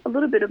of a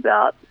little bit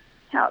about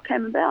how it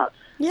came about.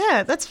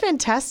 Yeah, that's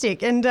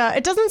fantastic. And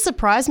it doesn't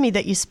surprise me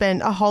that you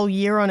spent a whole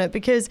year on it,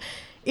 because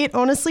it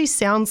honestly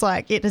sounds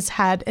like it has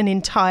had an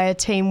entire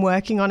team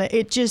working on it.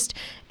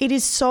 It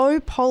is so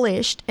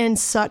polished and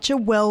such a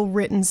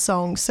well-written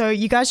song. So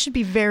you guys should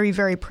be very,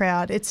 very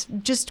proud. It's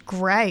just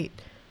great.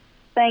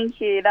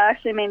 Thank you. That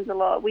actually means a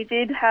lot. We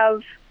did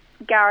have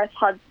Gareth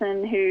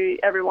Hudson, who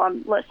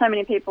so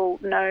many people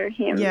know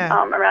him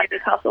around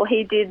Newcastle.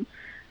 He did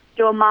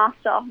do a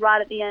master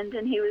right at the end,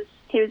 and he was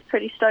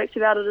pretty stoked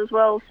about it as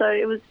well. So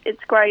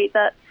it's great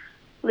that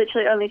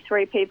literally only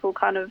 3 people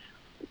kind of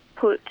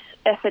put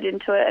effort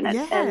into it,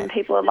 and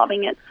people are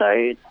loving it.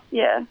 So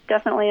yeah,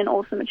 definitely an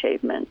awesome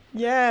achievement.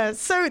 Yeah.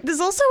 So there's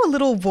also a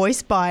little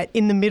voice bite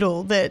in the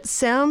middle that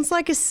sounds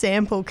like a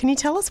sample. Can you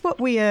tell us what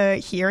we are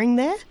hearing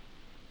there?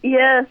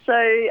 Yeah, so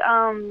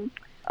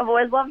I've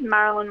always loved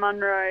Marilyn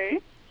Monroe,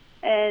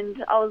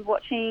 and I was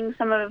watching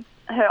some of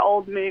her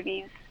old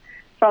movies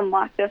from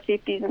like the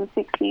 50s and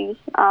 60s.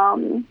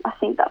 I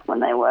think that's when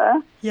they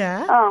were.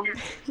 Yeah.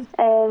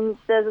 And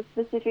there's a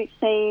specific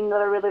scene that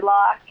I really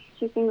like.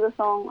 She sings a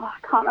song, I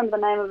can't remember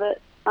the name of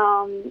it.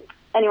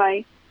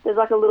 Anyway, there's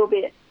like a little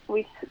bit,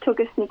 we took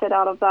a snippet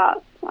out of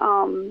that,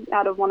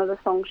 out of one of the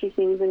songs she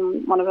sings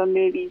in one of her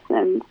movies,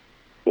 and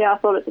yeah, I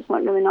thought it just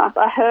went really nice.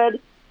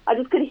 I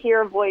just could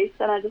hear a voice,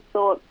 and I just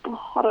thought,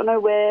 I don't know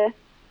where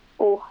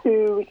or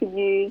who we could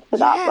use for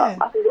that,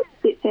 but I think it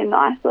fits in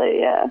nicely,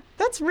 yeah.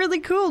 That's really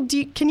cool.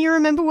 Can you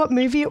remember what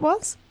movie it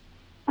was?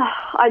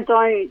 I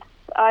don't.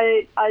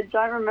 I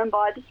don't remember.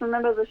 I just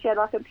remember that she had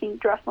like a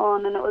pink dress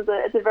on, and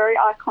it's a very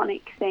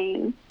iconic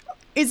scene.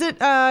 Is it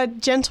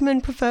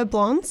Gentlemen Prefer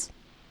Blondes?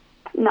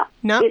 No.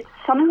 No? It's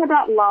something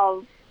about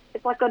love.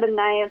 It's like got a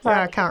name.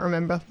 I can't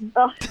remember.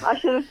 Oh, I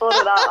should have thought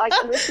of that.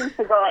 I literally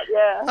forgot,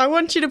 yeah. I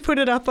want you to put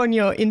it up on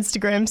your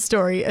Instagram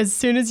story as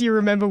soon as you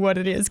remember what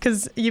it is,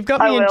 because you've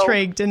got me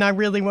intrigued and I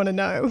really want to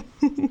know.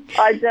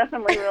 I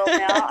definitely will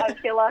now. I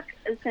feel like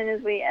as soon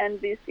as we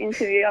end this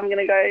interview, I'm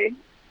going to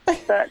go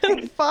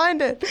searching.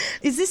 Find it.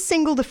 Is this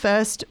single the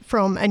first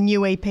from a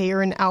new EP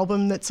or an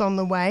album that's on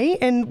the way?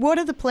 And what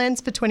are the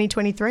plans for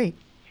 2023?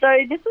 So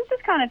this was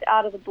just kind of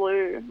out of the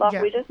blue.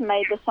 We just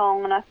made the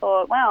song and I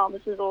thought, wow,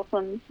 this is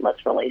awesome.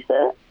 Let's release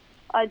it.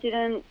 I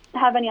didn't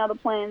have any other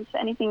plans for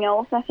anything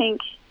else. I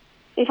think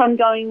if I'm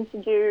going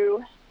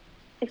to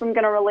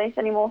release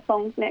any more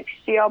songs next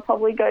year, I'll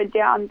probably go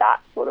down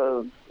that sort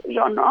of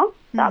genre,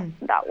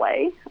 that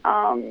way.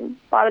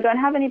 But I don't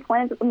have any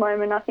plans at the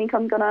moment. I think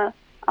I'm going to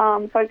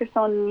focus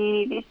on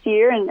uni this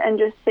year and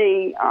just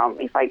see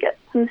if I get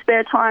some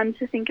spare time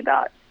to think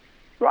about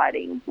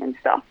writing and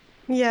stuff.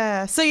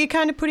 Yeah, so you're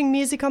kind of putting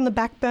music on the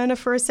back burner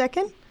for a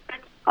second?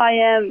 I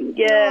am,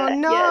 yeah. Oh,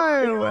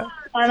 no. Yes.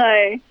 I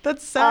know.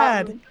 That's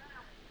sad.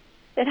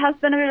 It has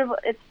been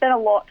it's been a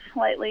lot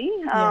lately,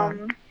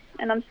 and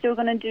I'm still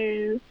going to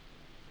do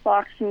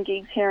like some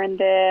gigs here and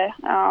there.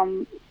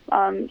 I'm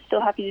still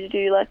happy to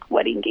do like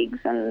wedding gigs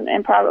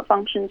and private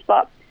functions,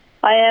 but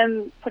I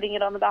am putting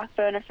it on the back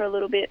burner for a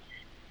little bit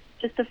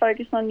just to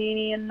focus on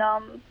uni and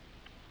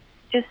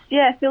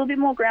feel a bit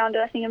more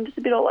grounded. I think I'm just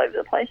a bit all over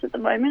the place at the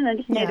moment. I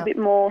just need a bit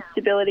more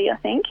stability, I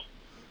think.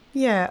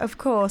 Yeah, of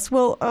course.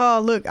 Well,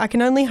 look, I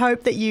can only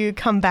hope that you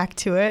come back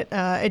to it.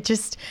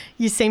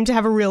 You seem to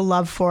have a real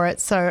love for it.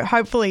 So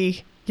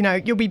hopefully,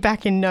 you'll be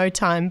back in no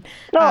time.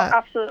 Oh,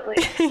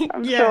 absolutely.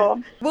 I'm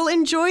sure. Well,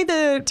 enjoy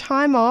the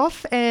time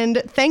off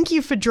and thank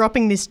you for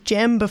dropping this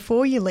gem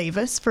before you leave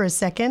us for a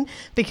second,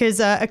 because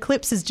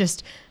Eclipse is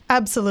just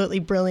absolutely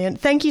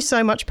brilliant. Thank you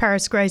so much,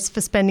 Paris Grace, for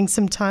spending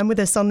some time with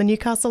us on the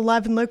Newcastle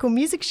Live and Local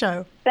Music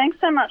Show. Thanks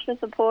so much for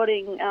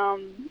supporting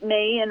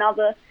me and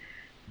other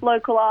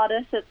local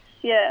artists.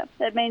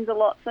 It means a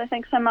lot. So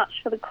thanks so much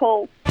for the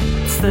call.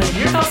 It's the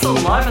Newcastle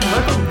Live and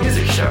Local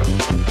Music Show.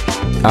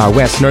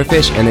 We're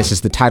Snowfish, and this is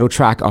the title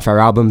track off our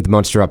album, The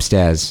Monster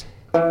Upstairs.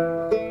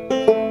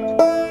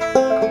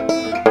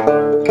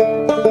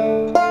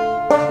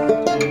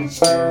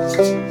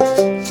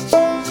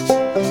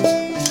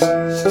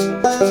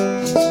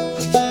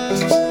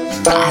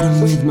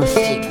 With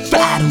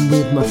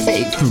my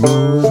fake,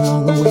 throw it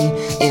all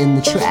away in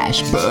the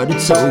trash, but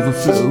it's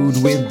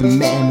overflowed with the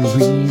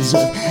memories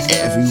of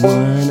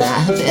everyone I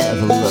have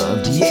ever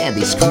loved. Yeah,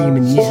 they scream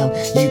and yell,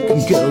 you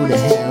can go to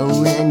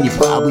hell, and you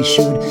probably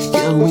should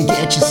go and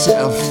get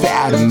yourself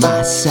out of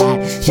my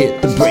sight.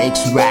 Hit the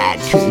brakes right,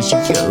 cause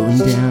you're going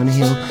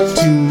downhill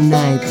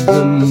tonight.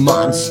 The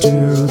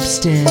monster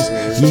upstairs,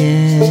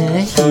 yeah,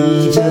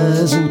 he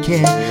doesn't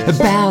care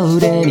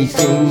about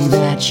anything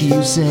that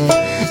you say.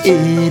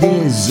 It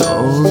is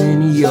all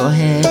in your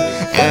head.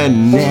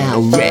 And now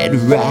Red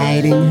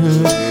Riding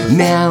Hood,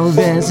 now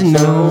there's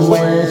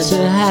nowhere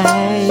to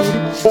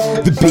hide.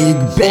 The big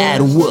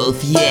bad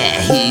wolf,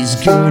 yeah, he's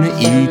gonna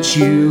eat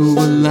you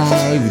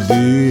alive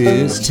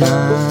this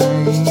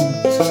time.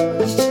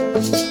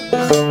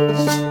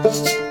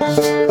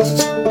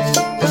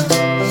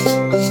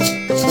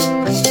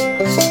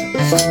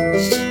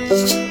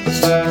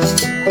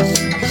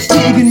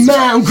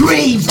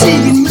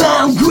 Digging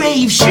my own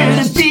grave,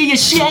 shouldn't be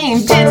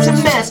ashamed, it's a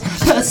mess,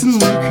 personally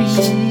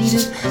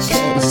created,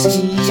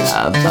 courtesy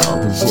of all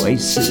the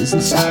voices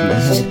inside my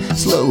head,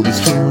 slowly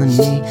killing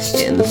me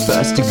in the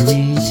first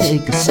degree.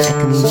 Take a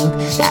second look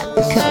at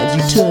the cards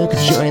you took,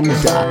 join the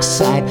dark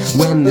side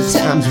when the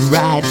time's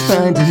right,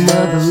 find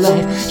another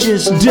life,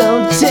 just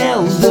don't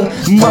tell the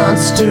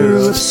monster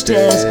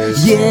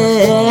upstairs,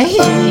 yeah, he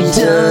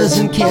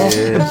doesn't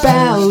care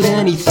about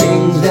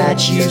anything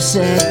that you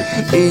said.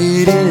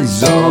 It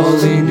is all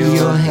in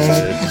your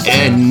head.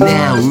 And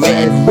now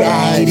Red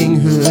Riding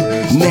Hood,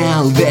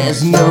 now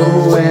there's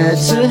nowhere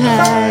to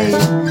hide.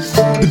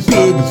 The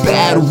big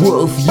bad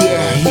wolf,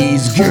 yeah,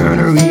 he's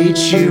gonna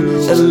eat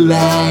you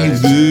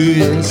alive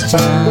this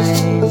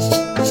time.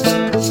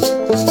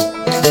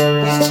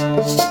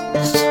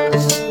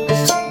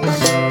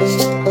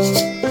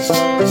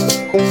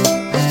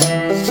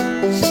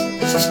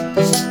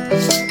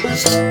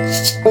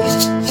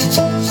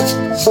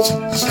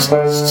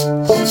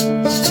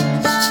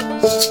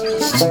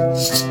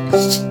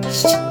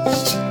 The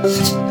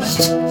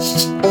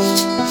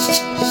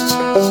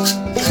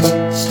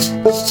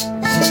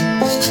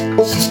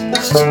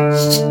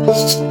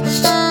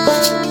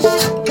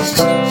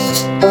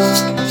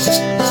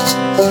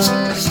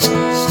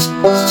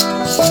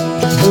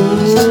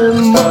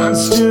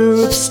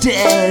monster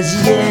upstairs,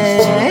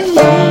 yeah,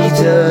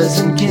 he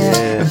doesn't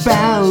care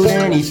about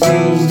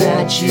anything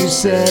that you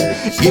said.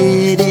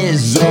 It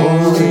is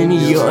all in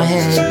your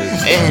head.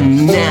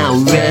 And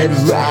now Red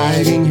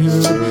Riding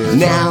Hood,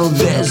 now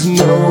there's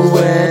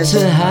nowhere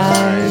to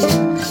hide.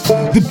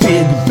 The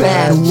big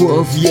bad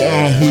wolf,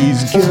 yeah,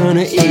 he's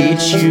gonna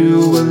eat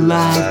you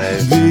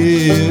alive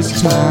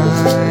this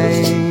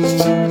time.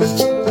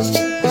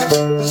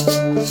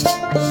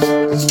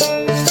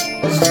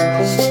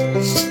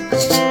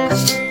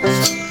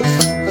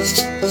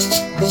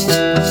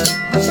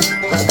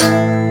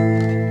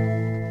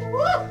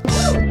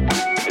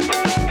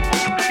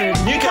 The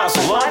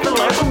Newcastle Live and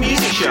Local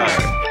Music Show.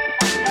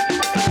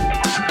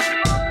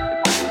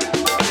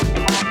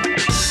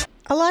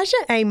 Elijah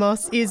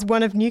Amoss is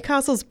one of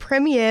Newcastle's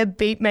premier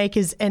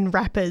beatmakers and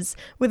rappers.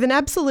 With an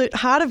absolute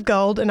heart of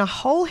gold and a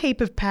whole heap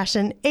of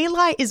passion,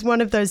 Eli is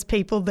one of those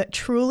people that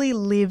truly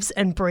lives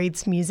and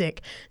breathes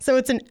music. So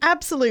it's an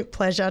absolute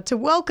pleasure to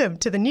welcome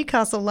to the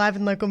Newcastle Live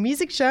and Local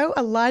Music Show,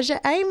 Elijah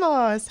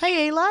Amoss.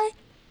 Hey, Eli.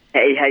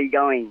 Hey, how you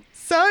going?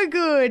 So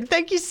good.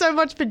 Thank you so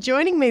much for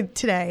joining me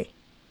today.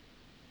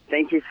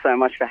 Thank you so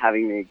much for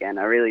having me again.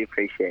 I really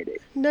appreciate it.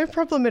 No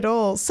problem at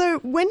all. So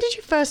when did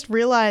you first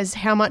realise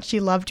how much you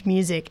loved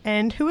music,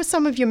 and who are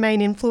some of your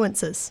main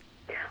influences?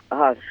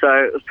 So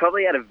it was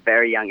probably at a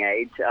very young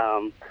age,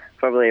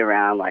 probably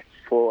around like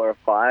 4 or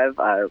 5.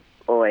 I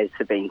always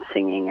have been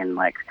singing and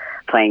like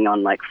playing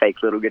on like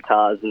fake little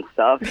guitars and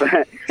stuff.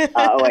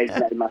 I always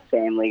made my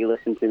family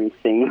listen to me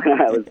sing when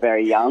I was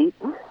very young.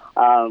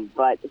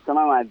 But some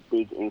of my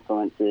big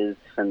influences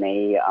for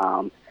me,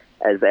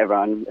 as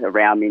everyone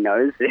around me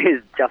knows,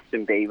 is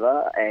Justin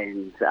Bieber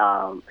and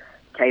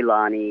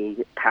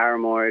Kehlani,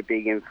 Paramore, a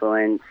big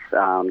influence,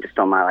 just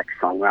on my like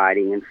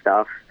songwriting and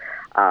stuff.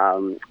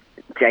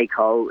 J.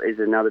 Cole is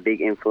another big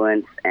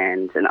influence,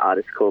 and an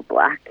artist called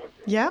Black.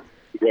 Yeah.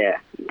 Yeah,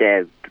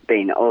 they've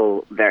been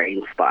all very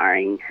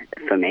inspiring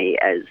for me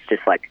as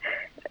just like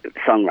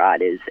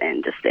songwriters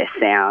and just their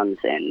sounds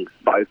and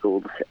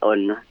vocals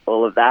on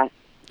all of that.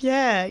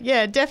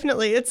 Yeah,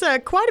 definitely. It's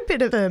quite a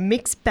bit of a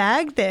mixed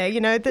bag there. You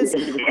know, there's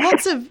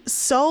lots of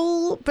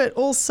soul, but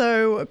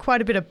also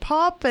quite a bit of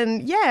pop.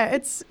 And yeah,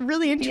 it's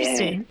really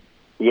interesting.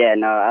 Yeah,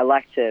 no, I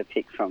like to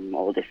pick from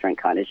all different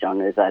kind of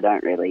genres. I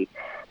don't really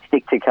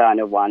stick to kind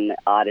of one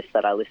artist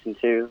that I listen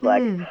to.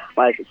 Like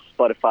my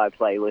Spotify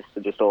playlists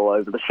are just all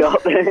over the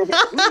shop.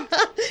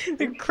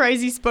 The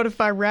crazy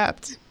Spotify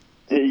Wrapped.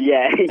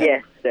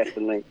 Yes,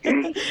 definitely.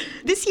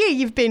 This year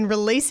you've been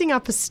releasing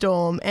Up a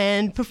Storm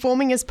and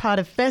performing as part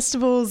of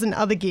festivals and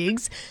other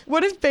gigs.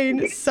 What have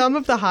been some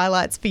of the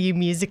highlights for you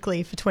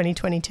musically for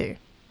 2022?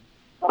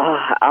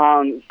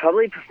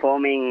 Probably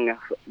performing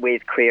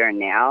with Queer and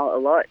Now a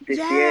lot this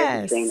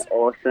year. It's been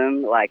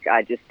awesome. Like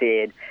I just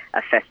did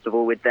a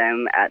festival with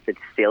them at the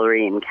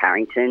distillery in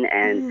Carrington,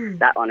 and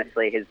that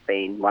honestly has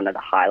been one of the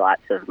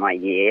highlights of my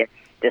year.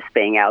 Just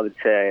being able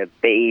to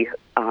be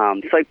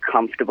so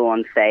comfortable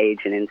on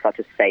stage and in such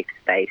a safe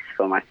space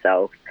for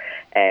myself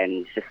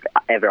and just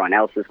everyone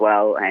else as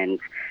well. And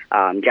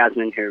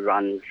Jasmine, who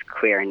runs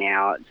Queer and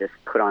Now, just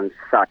put on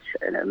such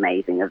an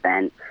amazing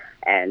event.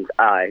 And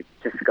I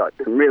just got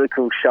some really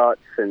cool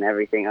shots and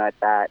everything like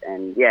that.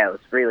 And yeah, it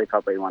was really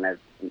probably one of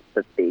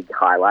the big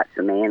highlights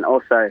for me. And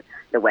also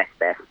the West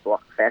Best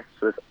Block Fest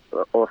was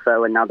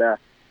also another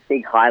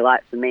big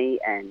highlight for me,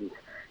 and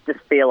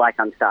just feel like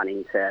I'm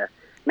starting to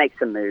make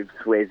some moves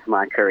with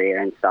my career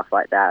and stuff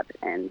like that.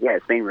 And yeah,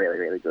 it's been really,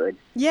 really good.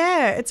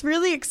 Yeah, it's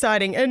really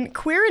exciting. And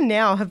Queer and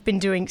Now have been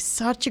doing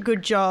such a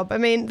good job. I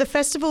mean, the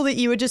festival that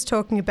you were just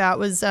talking about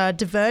was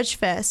Diverge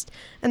Fest,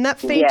 and that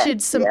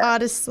featured some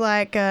artists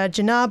like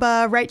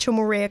Janaba, Rachel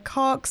Maria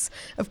Cox,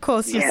 of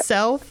course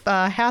yourself,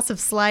 House of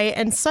Slay,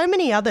 and so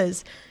many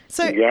others.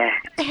 So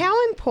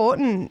how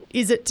important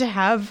is it to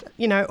have,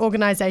 you know,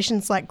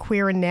 organisations like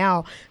Queer and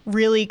Now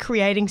really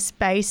creating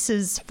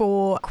spaces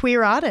for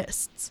queer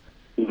artists?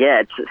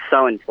 Yeah, it's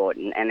so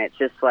important, and it's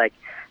just like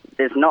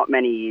there's not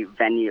many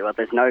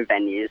there's no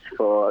venues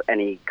for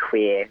any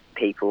queer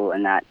people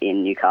and that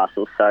in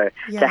Newcastle. So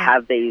to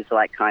have these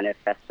like kind of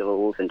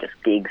festivals and just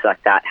gigs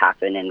like that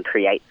happen and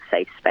create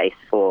safe space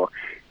for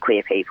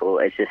queer people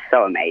is just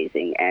so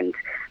amazing, and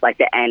like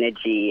the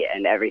energy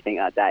and everything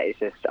like that is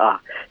just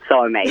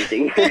so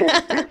amazing.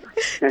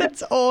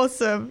 That's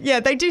awesome. Yeah,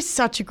 they do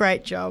such a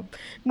great job.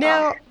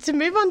 Now, to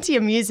move on to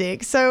your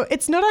music, so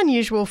it's not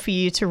unusual for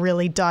you to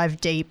really dive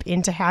deep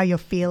into how you're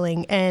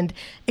feeling and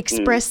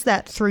express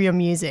that through your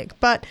music,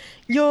 but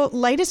your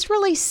latest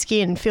release,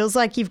 Skin, feels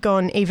like you've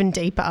gone even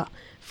deeper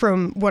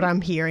from what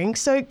I'm hearing.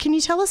 So can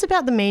you tell us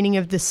about the meaning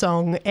of the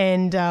song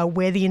and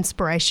where the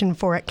inspiration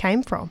for it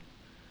came from?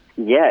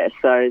 Yeah,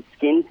 so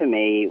Skin for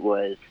me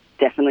was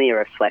definitely a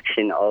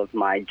reflection of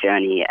my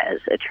journey as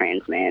a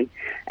trans man.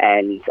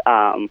 And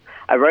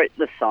I wrote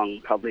the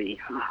song probably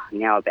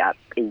now about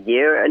a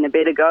year and a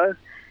bit ago.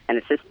 And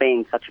it's just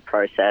been such a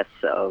process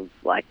of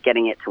like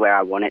getting it to where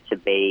I want it to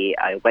be.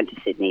 I went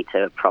to Sydney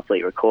to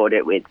properly record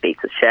it with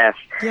Beats with Chef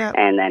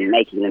and then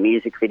making the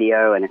music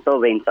video. And it's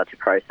all been such a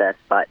process.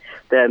 But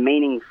the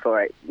meaning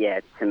for it,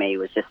 to me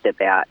was just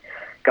about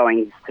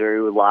going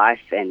through life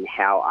and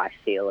how I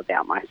feel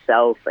about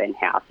myself and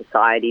how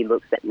society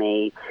looks at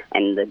me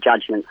and the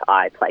judgments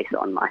I place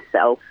on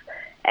myself,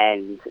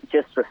 and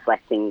just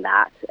reflecting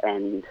that,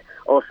 and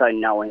also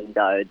knowing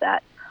though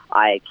that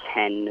I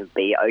can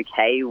be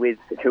okay with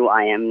who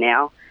I am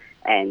now,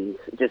 and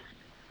just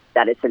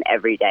that it's an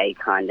everyday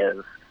kind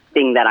of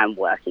thing that I'm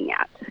working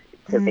at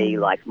to be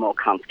like more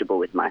comfortable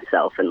with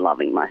myself and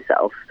loving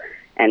myself.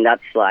 And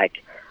that's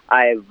like,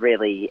 I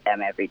really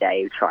am every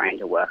day trying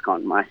to work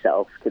on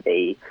myself to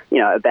be, you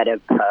know, a better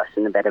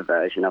person, a better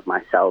version of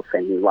myself,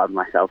 and love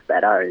myself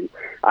better. And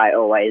I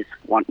always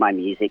want my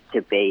music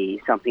to be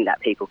something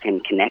that people can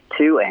connect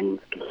to and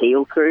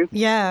heal through.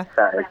 Yeah.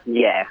 So,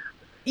 yeah.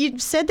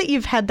 You've said that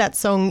you've had that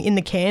song in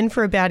the can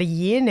for about a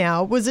year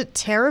now. Was it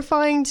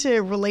terrifying to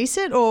release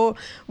it, or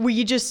were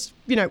you just,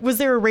 you know, was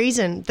there a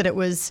reason that it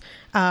was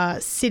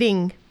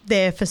sitting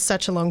there for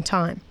such a long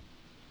time?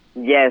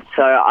 Yeah,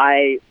 so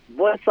I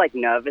was like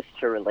nervous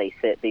to release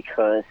it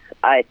because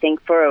I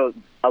think for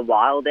a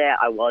while there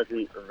I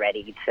wasn't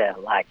ready to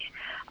like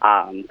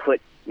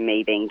put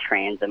me being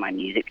trans and my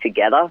music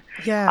together.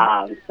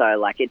 Yeah. So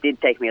like it did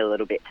take me a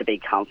little bit to be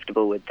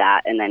comfortable with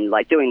that, and then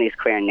like doing these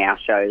Queer and Now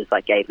shows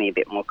like gave me a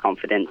bit more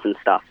confidence and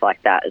stuff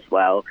like that as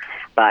well.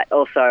 But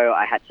also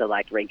I had to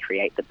like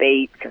recreate the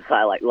beat because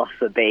I like lost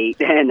the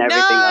beat and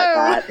everything like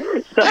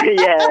that. So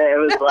yeah, it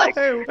was like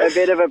a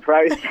bit of a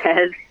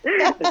process.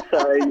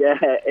 So yeah,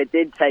 it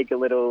did take a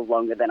little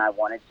longer than I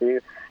wanted to,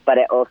 but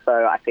it also,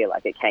 I feel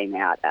like it came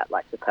out at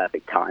like the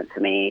perfect time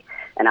for me.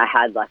 And I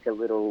had like a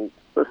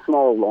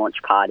small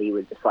launch party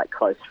with just like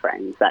close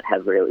friends that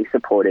have really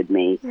supported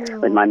me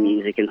with my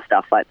music and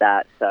stuff like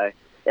that. So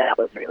yeah, that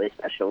was really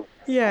special.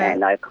 Yeah.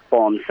 And I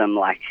performed some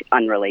like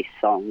unreleased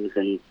songs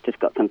and just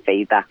got some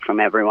feedback from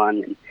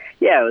everyone. And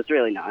yeah, it was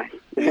really nice.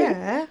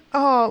 Yeah.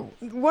 Oh,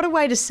 what a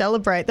way to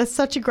celebrate. That's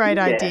such a great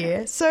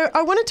idea. So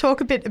I want to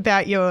talk a bit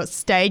about your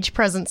stage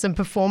presence and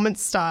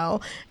performance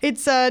style.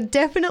 It's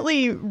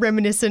definitely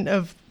reminiscent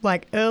of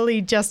like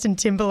early Justin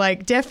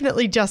Timberlake,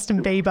 definitely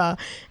Justin Bieber,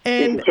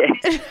 and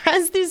it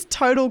has this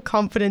total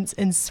confidence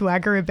and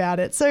swagger about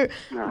it. So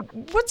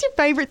what's your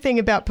favorite thing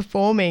about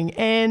performing,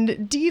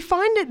 and do you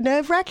find it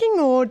nerve-wracking,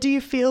 or do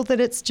you feel that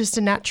it's just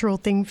a natural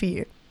thing for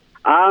you?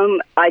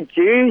 I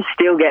do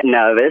still get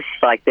nervous.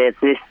 Like there's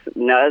this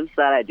nerves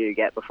that I do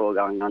get before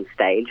going on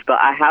stage, but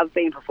I have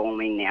been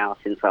performing now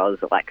since I was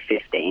like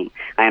 15.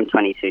 I am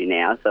 22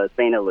 now, so it's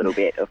been a little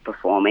bit of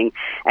performing,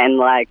 and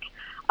like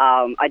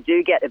I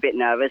do get a bit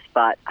nervous,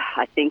 but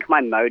I think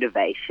my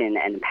motivation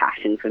and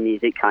passion for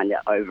music kind of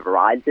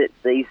overrides it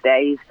these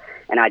days,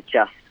 and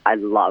I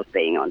love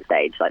being on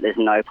stage. Like there's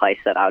no place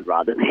that I would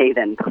rather be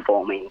than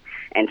performing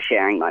and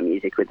sharing my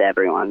music with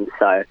everyone.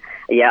 So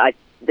yeah,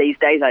 these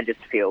days I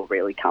just feel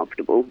really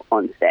comfortable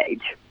on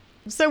stage.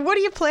 So what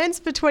are your plans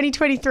for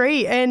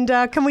 2023, and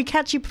can we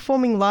catch you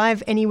performing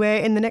live anywhere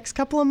in the next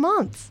couple of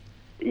months?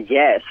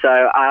 Yeah, so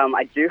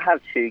I do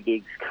have 2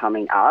 gigs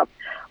coming up.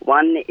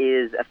 One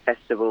is a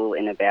festival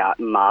in about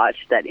March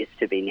that is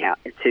to be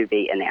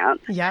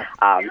announced. Yeah.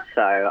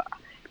 So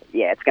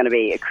yeah, it's going to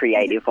be a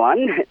creative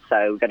one,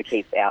 so we've got to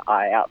keep our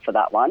eye out for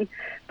that one.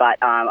 But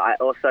I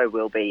also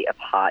will be a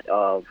part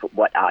of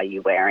What Are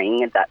You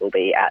Wearing? That will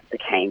be at the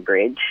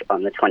Cambridge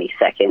on the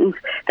 22nd.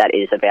 That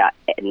is about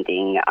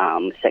ending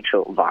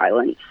sexual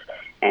violence,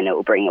 and it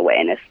will bring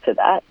awareness to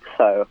that.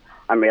 So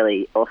I'm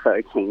really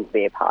also keen to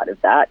be a part of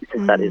that,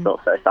 because that is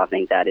also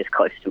something that is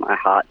close to my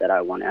heart that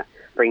I want to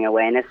bring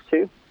awareness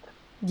to.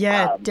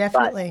 Yeah,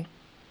 definitely.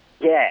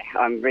 Yeah,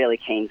 I'm really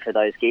keen for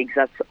those gigs.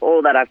 That's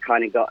all that I've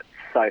kind of got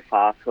so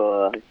far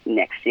for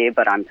next year,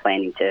 but I'm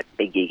planning to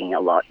be gigging a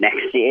lot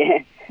next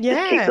year.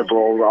 Just keep the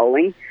ball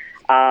rolling.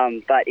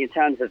 But in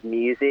terms of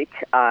music,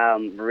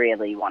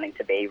 really wanting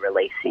to be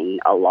releasing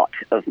a lot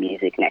of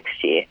music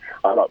next year,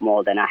 a lot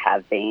more than I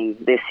have been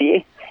this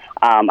year.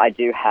 I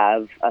do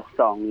have a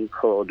song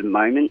called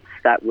Moments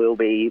that will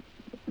be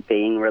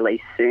being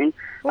released soon.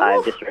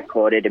 I've just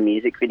recorded a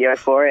music video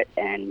for it,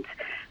 and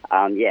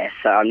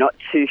so I'm not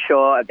too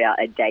sure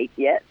about a date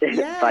yet,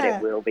 but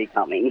it will be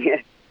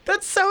coming.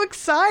 That's so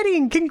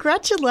exciting.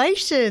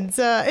 Congratulations.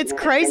 It's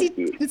crazy.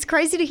 It's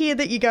crazy to hear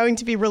that you're going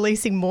to be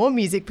releasing more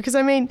music, because,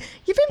 I mean,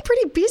 you've been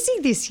pretty busy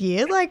this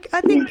year. Like,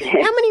 I think, how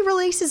many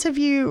releases have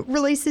you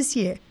released this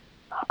year?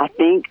 I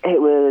think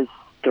it was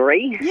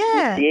 3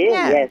 this year.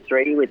 Yeah,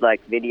 3 with,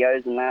 like,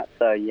 videos and that.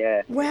 So,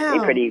 yeah,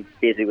 been pretty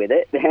busy with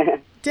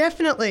it.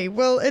 Definitely.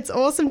 Well, it's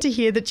awesome to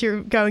hear that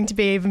you're going to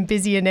be even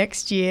busier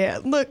next year.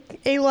 Look,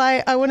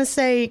 Eli, I want to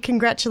say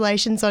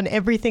congratulations on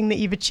everything that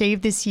you've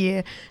achieved this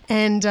year.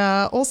 And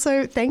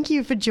also thank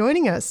you for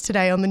joining us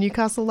today on the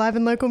Newcastle Live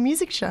and Local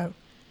Music Show.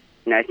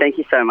 No, thank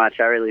you so much.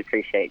 I really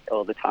appreciate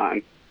all the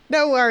time.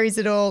 No worries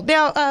at all.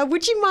 Now,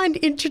 would you mind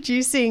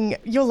introducing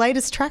your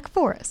latest track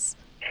for us?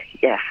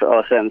 Yes,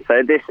 awesome.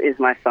 So this is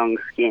my song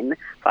Skin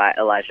by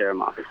Elijah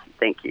Amoss.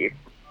 Thank you.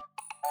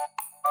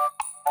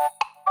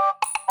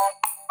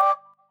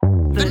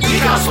 The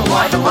Newcastle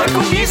Live and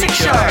Local Music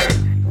Show.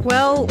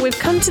 Well, we've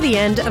come to the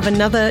end of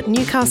another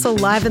Newcastle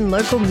Live and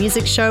Local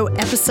Music Show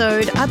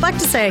episode. I'd like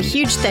to say a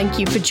huge thank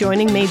you for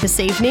joining me this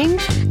evening.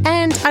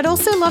 And I'd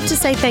also love to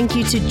say thank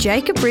you to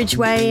Jacob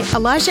Ridgeway,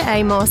 Elijah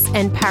Amoss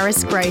and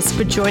Paris Grace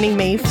for joining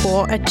me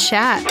for a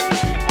chat.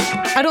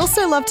 I'd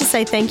also love to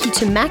say thank you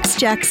to Max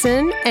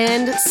Jackson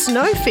and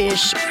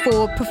Snowfish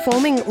for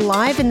performing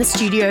live in the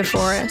studio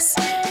for us.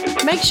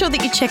 Make sure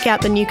that you check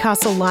out the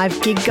Newcastle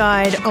Live gig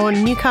guide on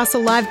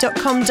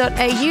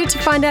newcastlelive.com.au to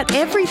find out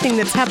everything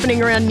that's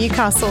happening around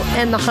Newcastle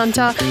and the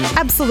Hunter,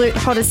 absolute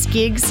hottest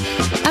gigs.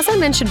 As I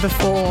mentioned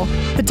before,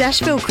 the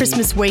Dashville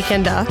Christmas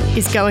Weekender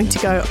is going to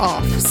go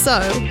off, so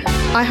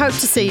I hope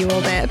to see you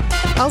all there.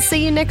 I'll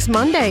see you next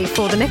Monday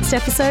for the next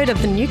episode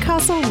of the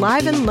Newcastle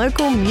Live and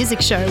Local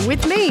Music Show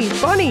with me,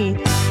 Bonnie.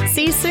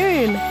 See you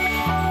soon.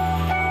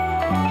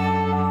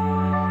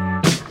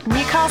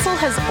 Newcastle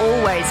has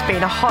always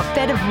been a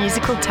hotbed of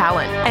musical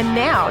talent, and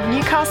now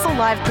Newcastle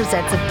Live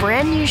presents a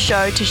brand new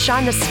show to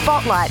shine the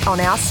spotlight on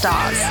our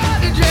stars.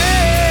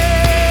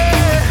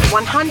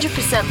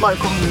 100%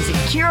 local music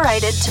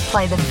curated to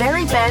play the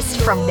very best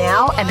from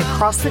now and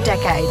across the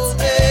decades.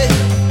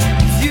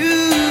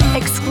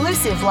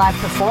 Exclusive live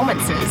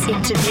performances,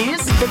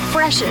 interviews, the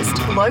freshest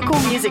local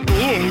music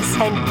news,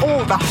 and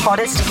all the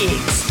hottest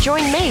gigs.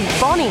 Join me,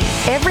 Bonnie,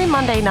 every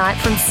Monday night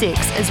from 6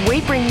 as we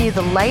bring you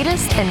the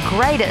latest and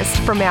greatest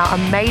from our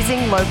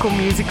amazing local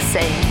music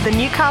scene. The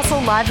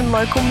Newcastle Live and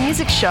Local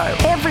Music Show,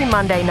 every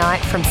Monday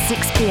night from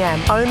 6 p.m,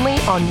 only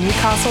on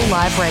Newcastle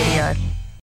Live Radio.